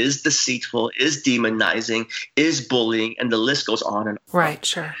integrity, is deceitful, is demonizing, is bullying, and the list goes on and on. Right,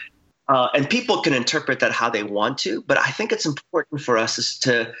 sure. And people can interpret that how they want to, but I think it's important for us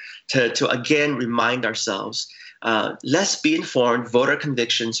to again remind ourselves, let's be informed, vote our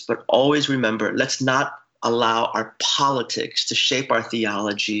convictions, but always remember, let's not allow our politics to shape our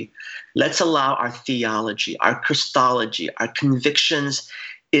theology. Let's allow our theology, our Christology, our convictions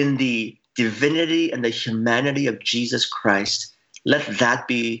in the divinity and the humanity of Jesus Christ. Let that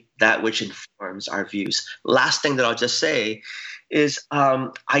be that which informs our views. Last thing that I'll just say is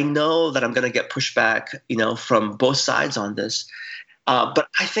I know that I'm going to get pushback, from both sides on this. But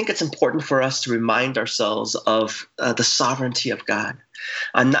I think it's important for us to remind ourselves of the sovereignty of God.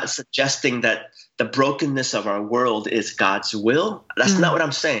 I'm not suggesting that the brokenness of our world is God's will. That's not what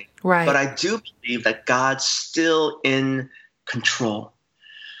I'm saying. Right. But I do believe that God's still in control.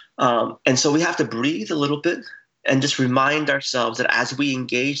 And so we have to breathe a little bit and just remind ourselves that as we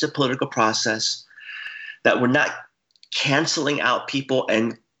engage the political process, that we're not canceling out people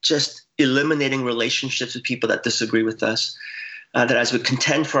and just eliminating relationships with people that disagree with us. That as we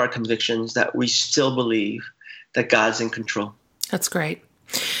contend for our convictions, that we still believe that God's in control. That's great.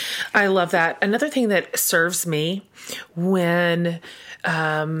 I love that. Another thing that serves me when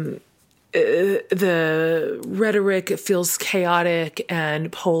the rhetoric feels chaotic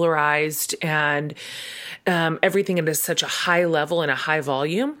and polarized and everything at such a high level and a high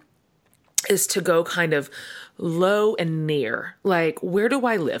volume is to go kind of low and near. Like, where do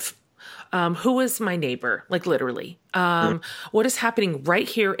I live? Who is my neighbor? Like literally. What is happening right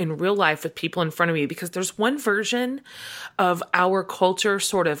here in real life with people in front of me? Because there's one version of our culture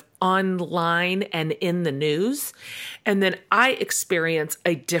sort of online and in the news. And then I experience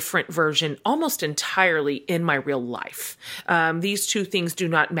a different version almost entirely in my real life. These two things do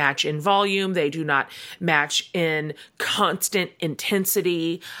not match in volume. They do not match in constant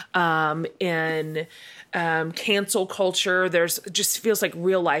intensity, in cancel culture. There's just feels like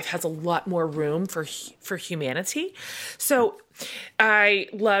real life has a lot more room for humanity. So I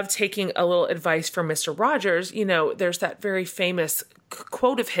love taking a little advice from Mr. Rogers. There's that very famous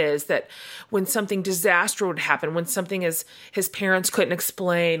quote of his that when something disaster would happen, when something his parents couldn't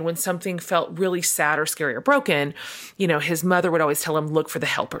explain, when something felt really sad or scary or broken, his mother would always tell him, look for the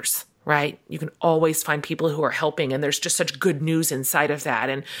helpers. right? You can always find people who are helping, and there's just such good news inside of that.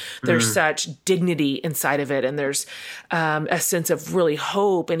 And there's such dignity inside of it. And there's a sense of really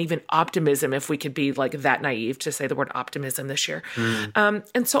hope and even optimism, if we could be like that naive to say the word optimism this year. And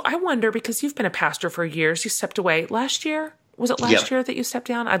so I wonder, because you've been a pastor for years, you stepped away last year. Was it last year that you stepped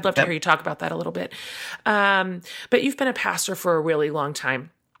down? I'd love to hear you talk about that a little bit. But you've been a pastor for a really long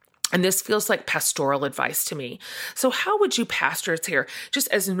time. And this feels like pastoral advice to me. So how would you pastor us here? Just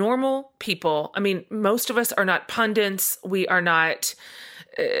as normal people. I mean, most of us are not pundits. We are not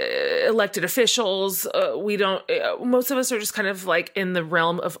elected officials. Most of us are just kind of like in the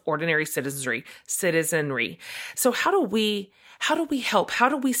realm of ordinary citizenry. So how do we help? How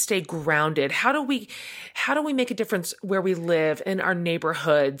do we stay grounded? How do we make a difference where we live in our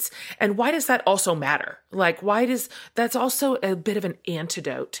neighborhoods? And why does that also matter? Like, that's also a bit of an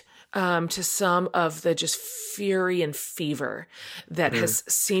antidote to some of the just fury and fever that has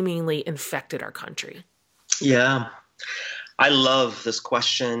seemingly infected our country? Yeah. I love this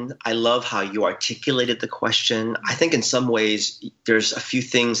question. I love how you articulated the question. I think in some ways, there's a few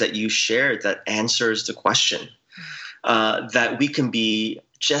things that you shared that answers the question. That we can be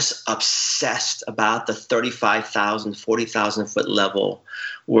just obsessed about the 35,000, 40,000 foot level.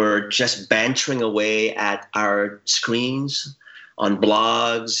 We're just bantering away at our screens, on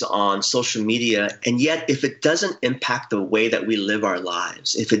blogs, on social media. And yet, if it doesn't impact the way that we live our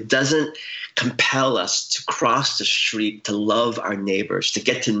lives, if it doesn't compel us to cross the street, to love our neighbors, to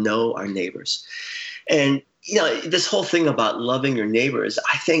get to know our neighbors. And, this whole thing about loving your neighbors,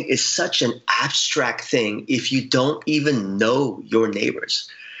 I think is such an abstract thing if you don't even know your neighbors.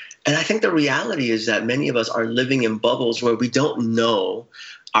 And I think the reality is that many of us are living in bubbles where we don't know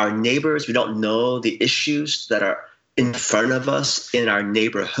our neighbors. We don't know the issues that are in front of us in our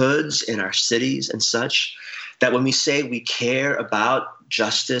neighborhoods, in our cities and such, that when we say we care about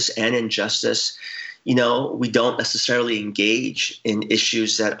justice and injustice, we don't necessarily engage in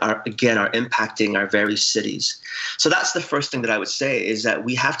issues that are impacting our very cities. So that's the first thing that I would say, is that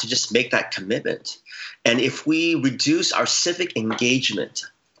we have to just make that commitment. And if we reduce our civic engagement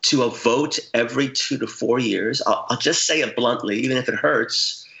to a vote every 2 to 4 years, I'll just say it bluntly, even if it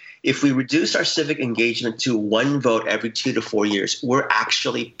hurts, if we reduce our civic engagement to one vote every 2 to 4 years, we're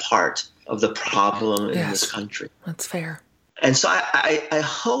actually part of the problem in this country. That's fair. And so I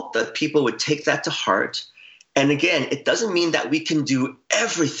hope that people would take that to heart. And again, it doesn't mean that we can do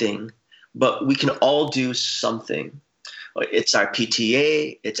everything, but we can all do something. It's our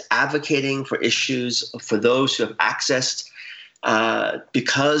PTA. It's advocating for issues for those who have accessed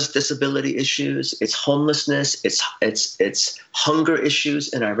because disability issues, it's homelessness, it's hunger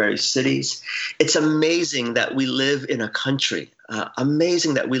issues in our very cities. It's amazing that we live in a country,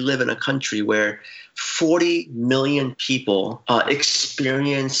 where 40 million people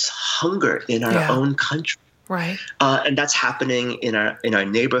experience hunger in our own country. Right. And that's happening in our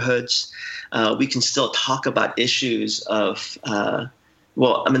neighborhoods. We can still talk about issues of, the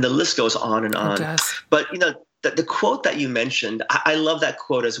list goes on and on. It does. But, the quote that you mentioned, I love that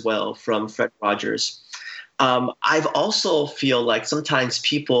quote as well from Fred Rogers. I've also feel like sometimes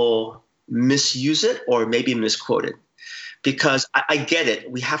people misuse it or maybe misquote it, because I get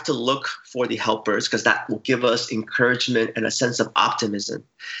it. We have to look for the helpers because that will give us encouragement and a sense of optimism.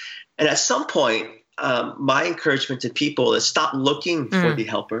 And at some point, my encouragement to people is stop looking for the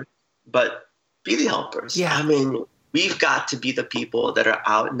helper, but be the helpers. Yeah. I mean, we've got to be the people that are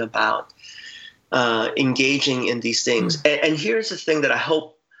out and about, engaging in these things. And here's the thing that I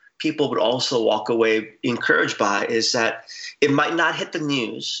hope people would also walk away encouraged by, is that it might not hit the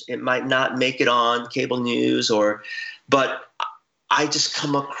news. It might not make it on cable news but I just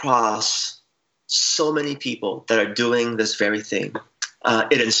come across so many people that are doing this very thing.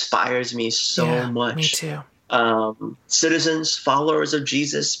 It inspires me so much. Me too. Citizens, followers of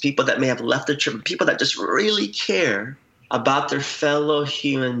Jesus, people that may have left the church, people that just really care about their fellow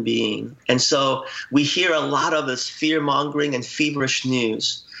human being. And so we hear a lot of this fear-mongering and feverish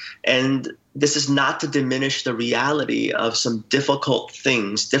news. And this is not to diminish the reality of some difficult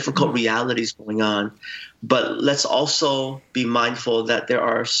things, difficult realities going on. But let's also be mindful that there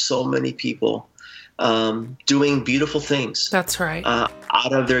are so many people doing beautiful things. That's right.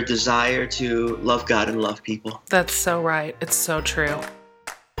 Out of their desire to love God and love people. That's so right. It's so true.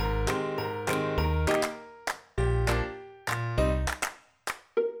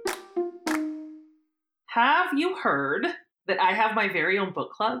 Have you heard that I have my very own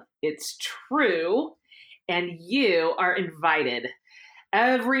book club? It's true. And you are invited.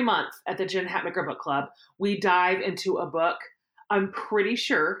 Every month at the Jen Hatmaker Book Club, we dive into a book I'm pretty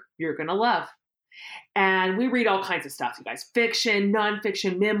sure you're going to love. And we read all kinds of stuff, you guys. Fiction,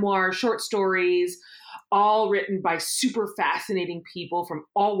 nonfiction, memoir, short stories, all written by super fascinating people from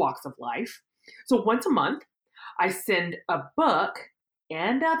all walks of life. So once a month, I send a book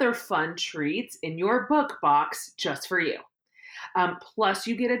and other fun treats in your book box just for you. Plus,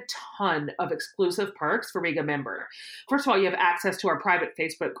 you get a ton of exclusive perks for being a member. First of all, you have access to our private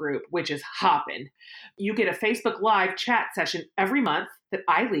Facebook group, which is hoppin'. You get a Facebook Live chat session every month that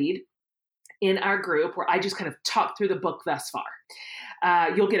I lead in our group where I just kind of talk through the book thus far.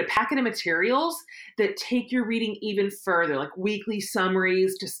 You'll get a packet of materials that take your reading even further, like weekly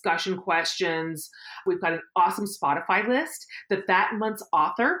summaries, discussion questions. We've got an awesome Spotify list that month's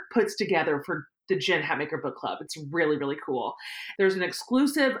author puts together for the Jen Hatmaker Book Club. It's really, really cool. There's an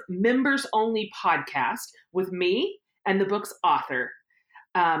exclusive members-only podcast with me and the book's author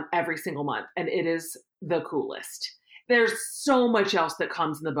every single month, and it is the coolest. There's so much else that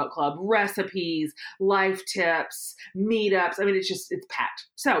comes in the book club: recipes, life tips, meetups. I mean, it's packed.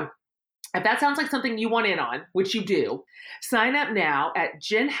 So if that sounds like something you want in on, which you do, sign up now at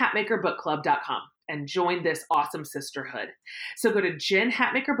jenhatmakerbookclub.com and join this awesome sisterhood. So go to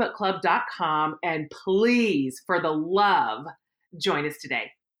jenhatmakerbookclub.com and please, for the love, join us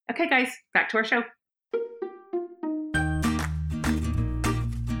today. Okay, guys, back to our show.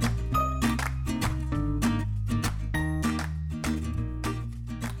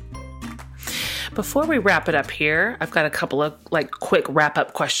 Before we wrap it up here, I've got a couple of quick wrap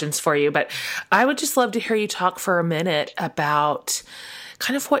up questions for you, but I would just love to hear you talk for a minute about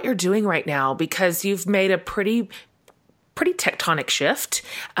kind of what you're doing right now, because you've made a pretty tectonic shift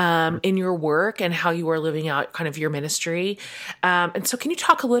in your work and how you are living out kind of your ministry. And so can you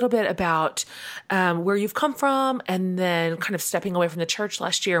talk a little bit about where you've come from and then kind of stepping away from the church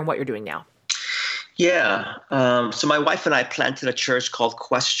last year and what you're doing now? Yeah. So my wife and I planted a church called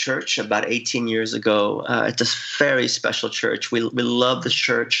Quest Church about 18 years ago. It's a very special church. We love this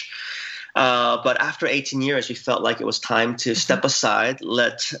church. But after 18 years, we felt like it was time to step aside,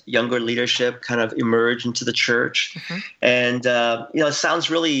 let younger leadership kind of emerge into the church. And, it sounds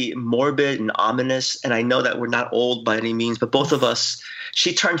really morbid and ominous. And I know that we're not old by any means, but both of us,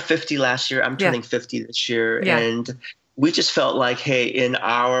 she turned 50 last year. I'm turning 50 this year. Yeah. And we just felt like, hey, in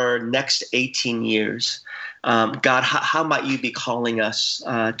our next 18 years, God, how might you be calling us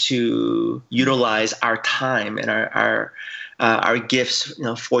to utilize our time and our gifts,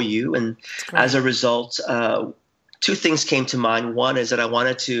 for you? And as a result, two things came to mind. One is that I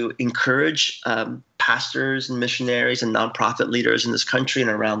wanted to encourage pastors and missionaries and nonprofit leaders in this country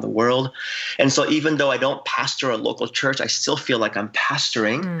and around the world. And so even though I don't pastor a local church, I still feel like I'm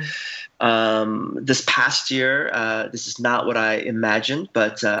pastoring. This past year, this is not what I imagined,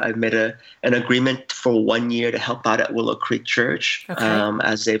 but I've made an agreement for 1 year to help out at Willow Creek Church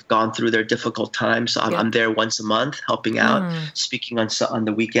as they've gone through their difficult times. So I'm there once a month helping out, speaking on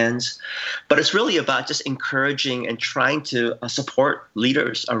the weekends. But it's really about just encouraging and trying to support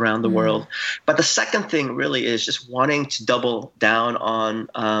leaders around the world. But the second thing really is just wanting to double down on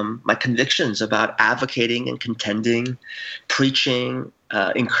my convictions about advocating and contending, preaching,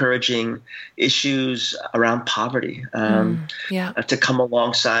 encouraging issues around poverty, to come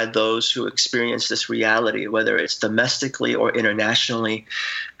alongside those who experience this reality, whether it's domestically or internationally.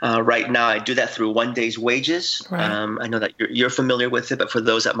 Right now, I do that through One Day's Wages. I know that you're familiar with it, but for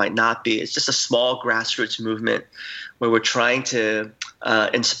those that might not be, it's just a small grassroots movement where we're trying to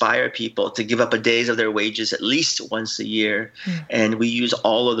inspire people to give up a days of their wages at least once a year. And we use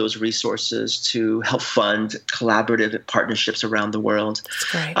all of those resources to help fund collaborative partnerships around the world.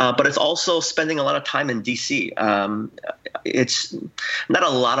 That's great. But it's also spending a lot of time in D.C. It's not a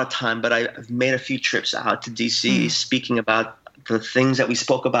lot of time, but I've made a few trips out to D.C. speaking about the things that we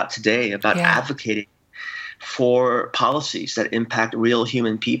spoke about today, about advocating for policies that impact real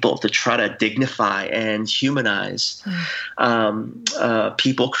human people, to try to dignify and humanize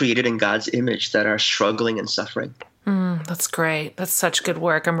people created in God's image that are struggling and suffering. That's great. That's such good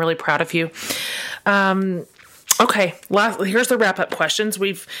work. I'm really proud of you. Okay, here's the wrap-up questions.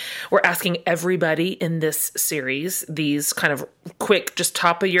 We're asking everybody in this series these kind of quick, just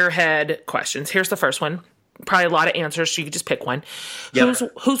top-of-your-head questions. Here's the first one. Probably a lot of answers, so you can just pick one. Yep.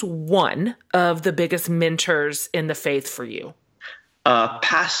 Who's one of the biggest mentors in the faith for you?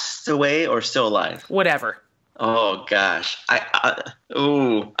 Passed away or still alive? Whatever. Oh gosh, I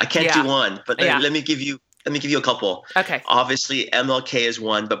can't do one, but let me give you Let me give you a couple. Okay. Obviously, MLK is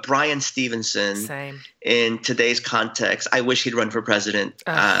one, but Bryan Stevenson, Same. in today's context, I wish he'd run for president.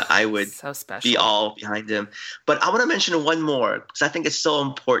 I would So special. be all behind him. But I want to mention one more because I think it's so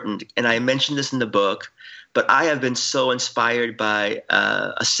important. And I mentioned this in the book, but I have been so inspired by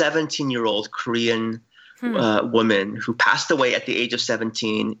a 17-year-old Korean woman who passed away at the age of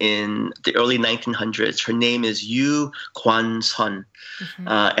 17 in the early 1900s. Her name is Yu Kwan-sun.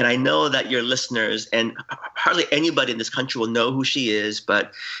 And I know that your listeners and hardly anybody in this country will know who she is,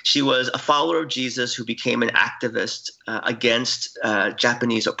 but she was a follower of Jesus who became an activist against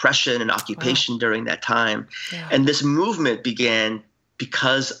Japanese oppression and occupation during that time. Yeah. And this movement began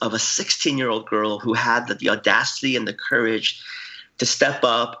because of a 16-year-old girl who had the audacity and the courage to step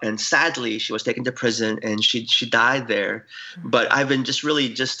up, and sadly she was taken to prison and she died there. But I've been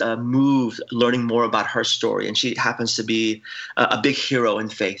really moved learning more about her story, and she happens to be a big hero in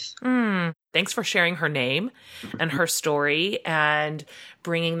faith. Thanks for sharing her name and her story and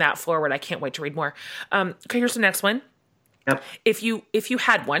bringing that forward. I can't wait to read more. Okay, here's the next one. Yep. If you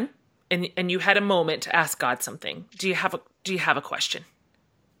had one and you had a moment to ask God something, do you have a question?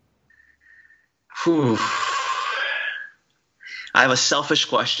 Whew. I have a selfish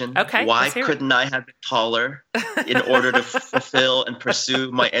question. Okay. Why couldn't I have been taller in order to fulfill and pursue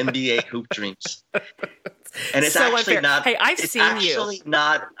my NBA hoop dreams? And it's so actually unfair. not. Hey, I've seen actually you.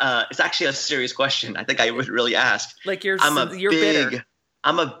 Not. It's actually a serious question. I think I would really ask. Like you're bitter.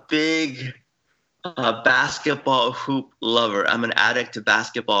 I'm a big basketball hoop lover. I'm an addict to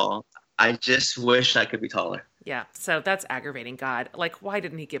basketball. I just wish I could be taller. Yeah, so that's aggravating God. Like, why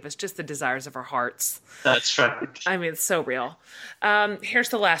didn't he give us just the desires of our hearts? That's right. I mean, it's so real. Here's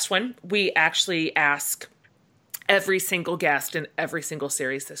the last one. We actually ask every single guest in every single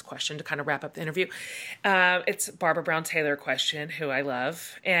series this question to kind of wrap up the interview. It's Barbara Brown Taylor question, who I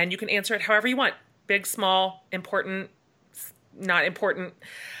love. And you can answer it however you want. Big, small, important, not important.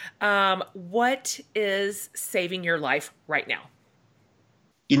 What is saving your life right now?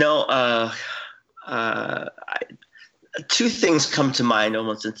 Two things come to mind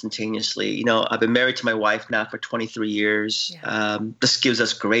almost instantaneously. I've been married to my wife now for 23 years. Yeah. This gives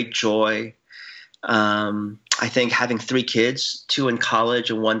us great joy. I think having 3 kids, 2 in college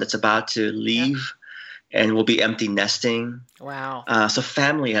and 1 that's about to leave and will be empty nesting. Wow. So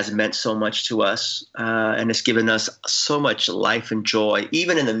family has meant so much to us, and it's given us so much life and joy,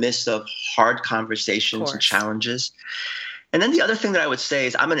 even in the midst of hard conversations and challenges. And then the other thing that I would say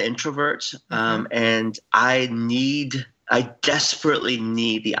is I'm an introvert, and I desperately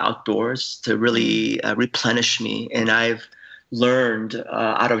need the outdoors to really replenish me. And I've learned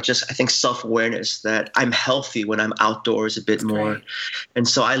out of just, I think, self-awareness that I'm healthy when I'm outdoors a bit more. Great. And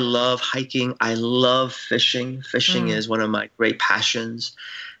so I love hiking. I love fishing. Fishing is one of my great passions.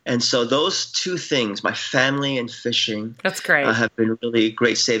 And so those 2 things, my family and fishing, that's great, have been really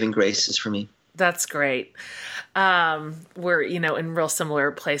great saving graces for me. That's great. We're, in real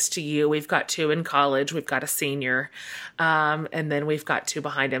similar place to you. We've got 2 in college. We've got a senior. And then we've got 2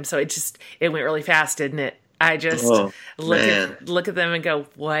 behind him. So it went really fast, didn't it? I just look at them and go,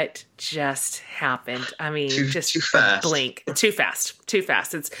 what just happened? I mean, just too fast. Blink. Too fast.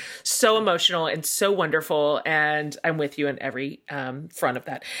 It's so emotional and so wonderful. And I'm with you in every front of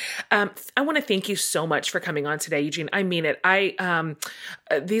that. I want to thank you so much for coming on today, Eugene. I mean it.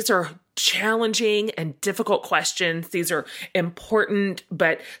 These are challenging and difficult questions. These are important,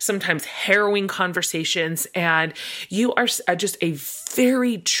 but sometimes harrowing conversations. And you are just a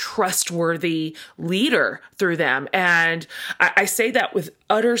very trustworthy leader through them. And I say that with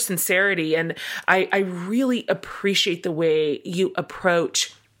utter sincerity. And I really appreciate the way you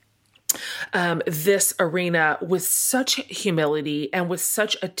approach this arena with such humility and with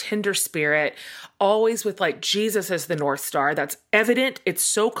such a tender spirit, always with Jesus as the North Star. That's evident. It's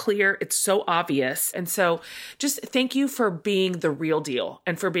so clear. It's so obvious. And so just thank you for being the real deal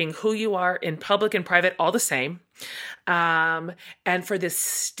and for being who you are in public and private, all the same. And for this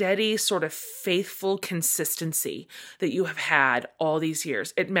steady sort of faithful consistency that you have had all these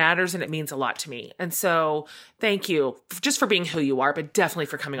years. It matters and it means a lot to me. And so thank you just for being who you are, but definitely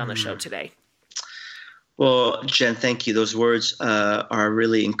for coming on the show today. Well, Jen, thank you. Those words are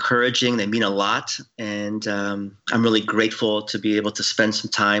really encouraging. They mean a lot. And I'm really grateful to be able to spend some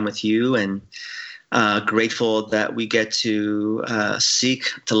time with you, and grateful that we get to seek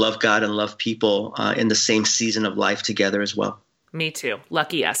to love God and love people in the same season of life together as well. Me too.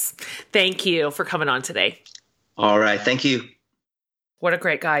 Lucky us. Thank you for coming on today. All right. Thank you. What a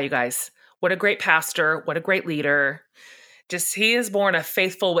great guy, you guys. What a great pastor. What a great leader. He has borne a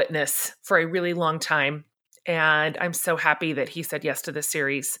faithful witness for a really long time. And I'm so happy that he said yes to this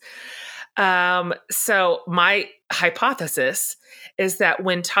series. So my hypothesis is that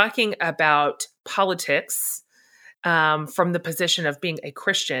when talking about politics from the position of being a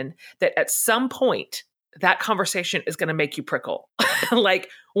Christian, that at some point that conversation is going to make you prickle, like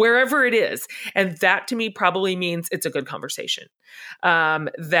wherever it is. And that to me probably means it's a good conversation.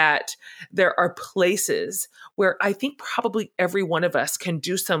 That there are places where I think probably every one of us can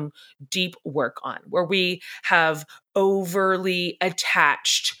do some deep work on, where we have overly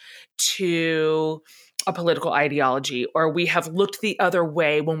attached to a political ideology, or we have looked the other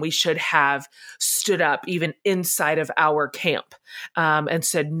way when we should have stood up even inside of our camp and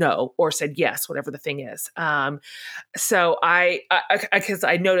said no or said yes, whatever the thing is. So because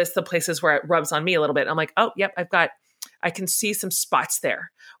I noticed the places where it rubs on me a little bit. I'm like, oh, yep, I can see some spots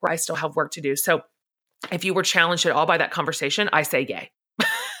there where I still have work to do. So if you were challenged at all by that conversation, I say yay.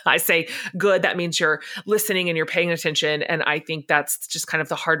 I say, good, that means you're listening and you're paying attention. And I think that's just kind of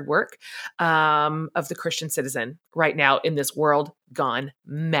the hard work of the Christian citizen right now in this world gone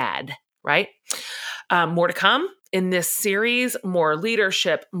mad, right? More to come in this series, more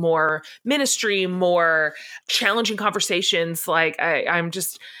leadership, more ministry, more challenging conversations. Like I'm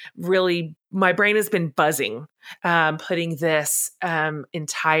just really, my brain has been buzzing putting this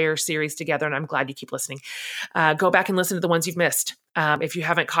entire series together, and I'm glad you keep listening. Go back and listen to the ones you've missed. If you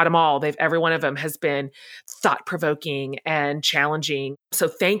haven't caught them all, every one of them has been thought-provoking and challenging. So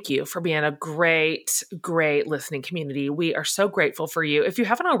thank you for being a great, great listening community. We are so grateful for you. If you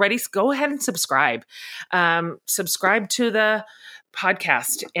haven't already, go ahead and subscribe. Subscribe to the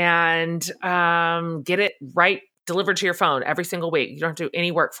podcast and get it right delivered to your phone every single week. You don't have to do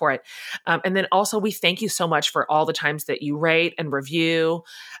any work for it. And then also, we thank you so much for all the times that you rate and review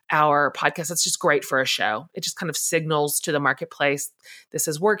our podcast. It's just great for a show. It just kind of signals to the marketplace, this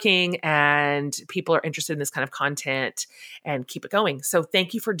is working and people are interested in this kind of content, and keep it going. So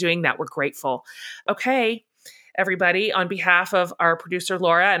thank you for doing that. We're grateful. Okay, everybody, on behalf of our producer,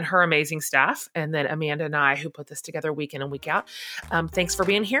 Laura, and her amazing staff, and then Amanda and I, who put this together week in and week out, thanks for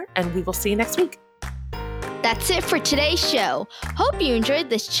being here, and we will see you next week. That's it for today's show. Hope you enjoyed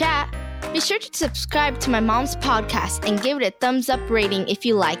this chat. Be sure to subscribe to my mom's podcast and give it a thumbs up rating if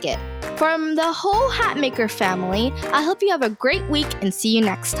you like it. From the whole Hatmaker family, I hope you have a great week and see you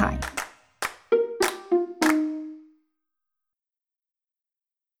next time.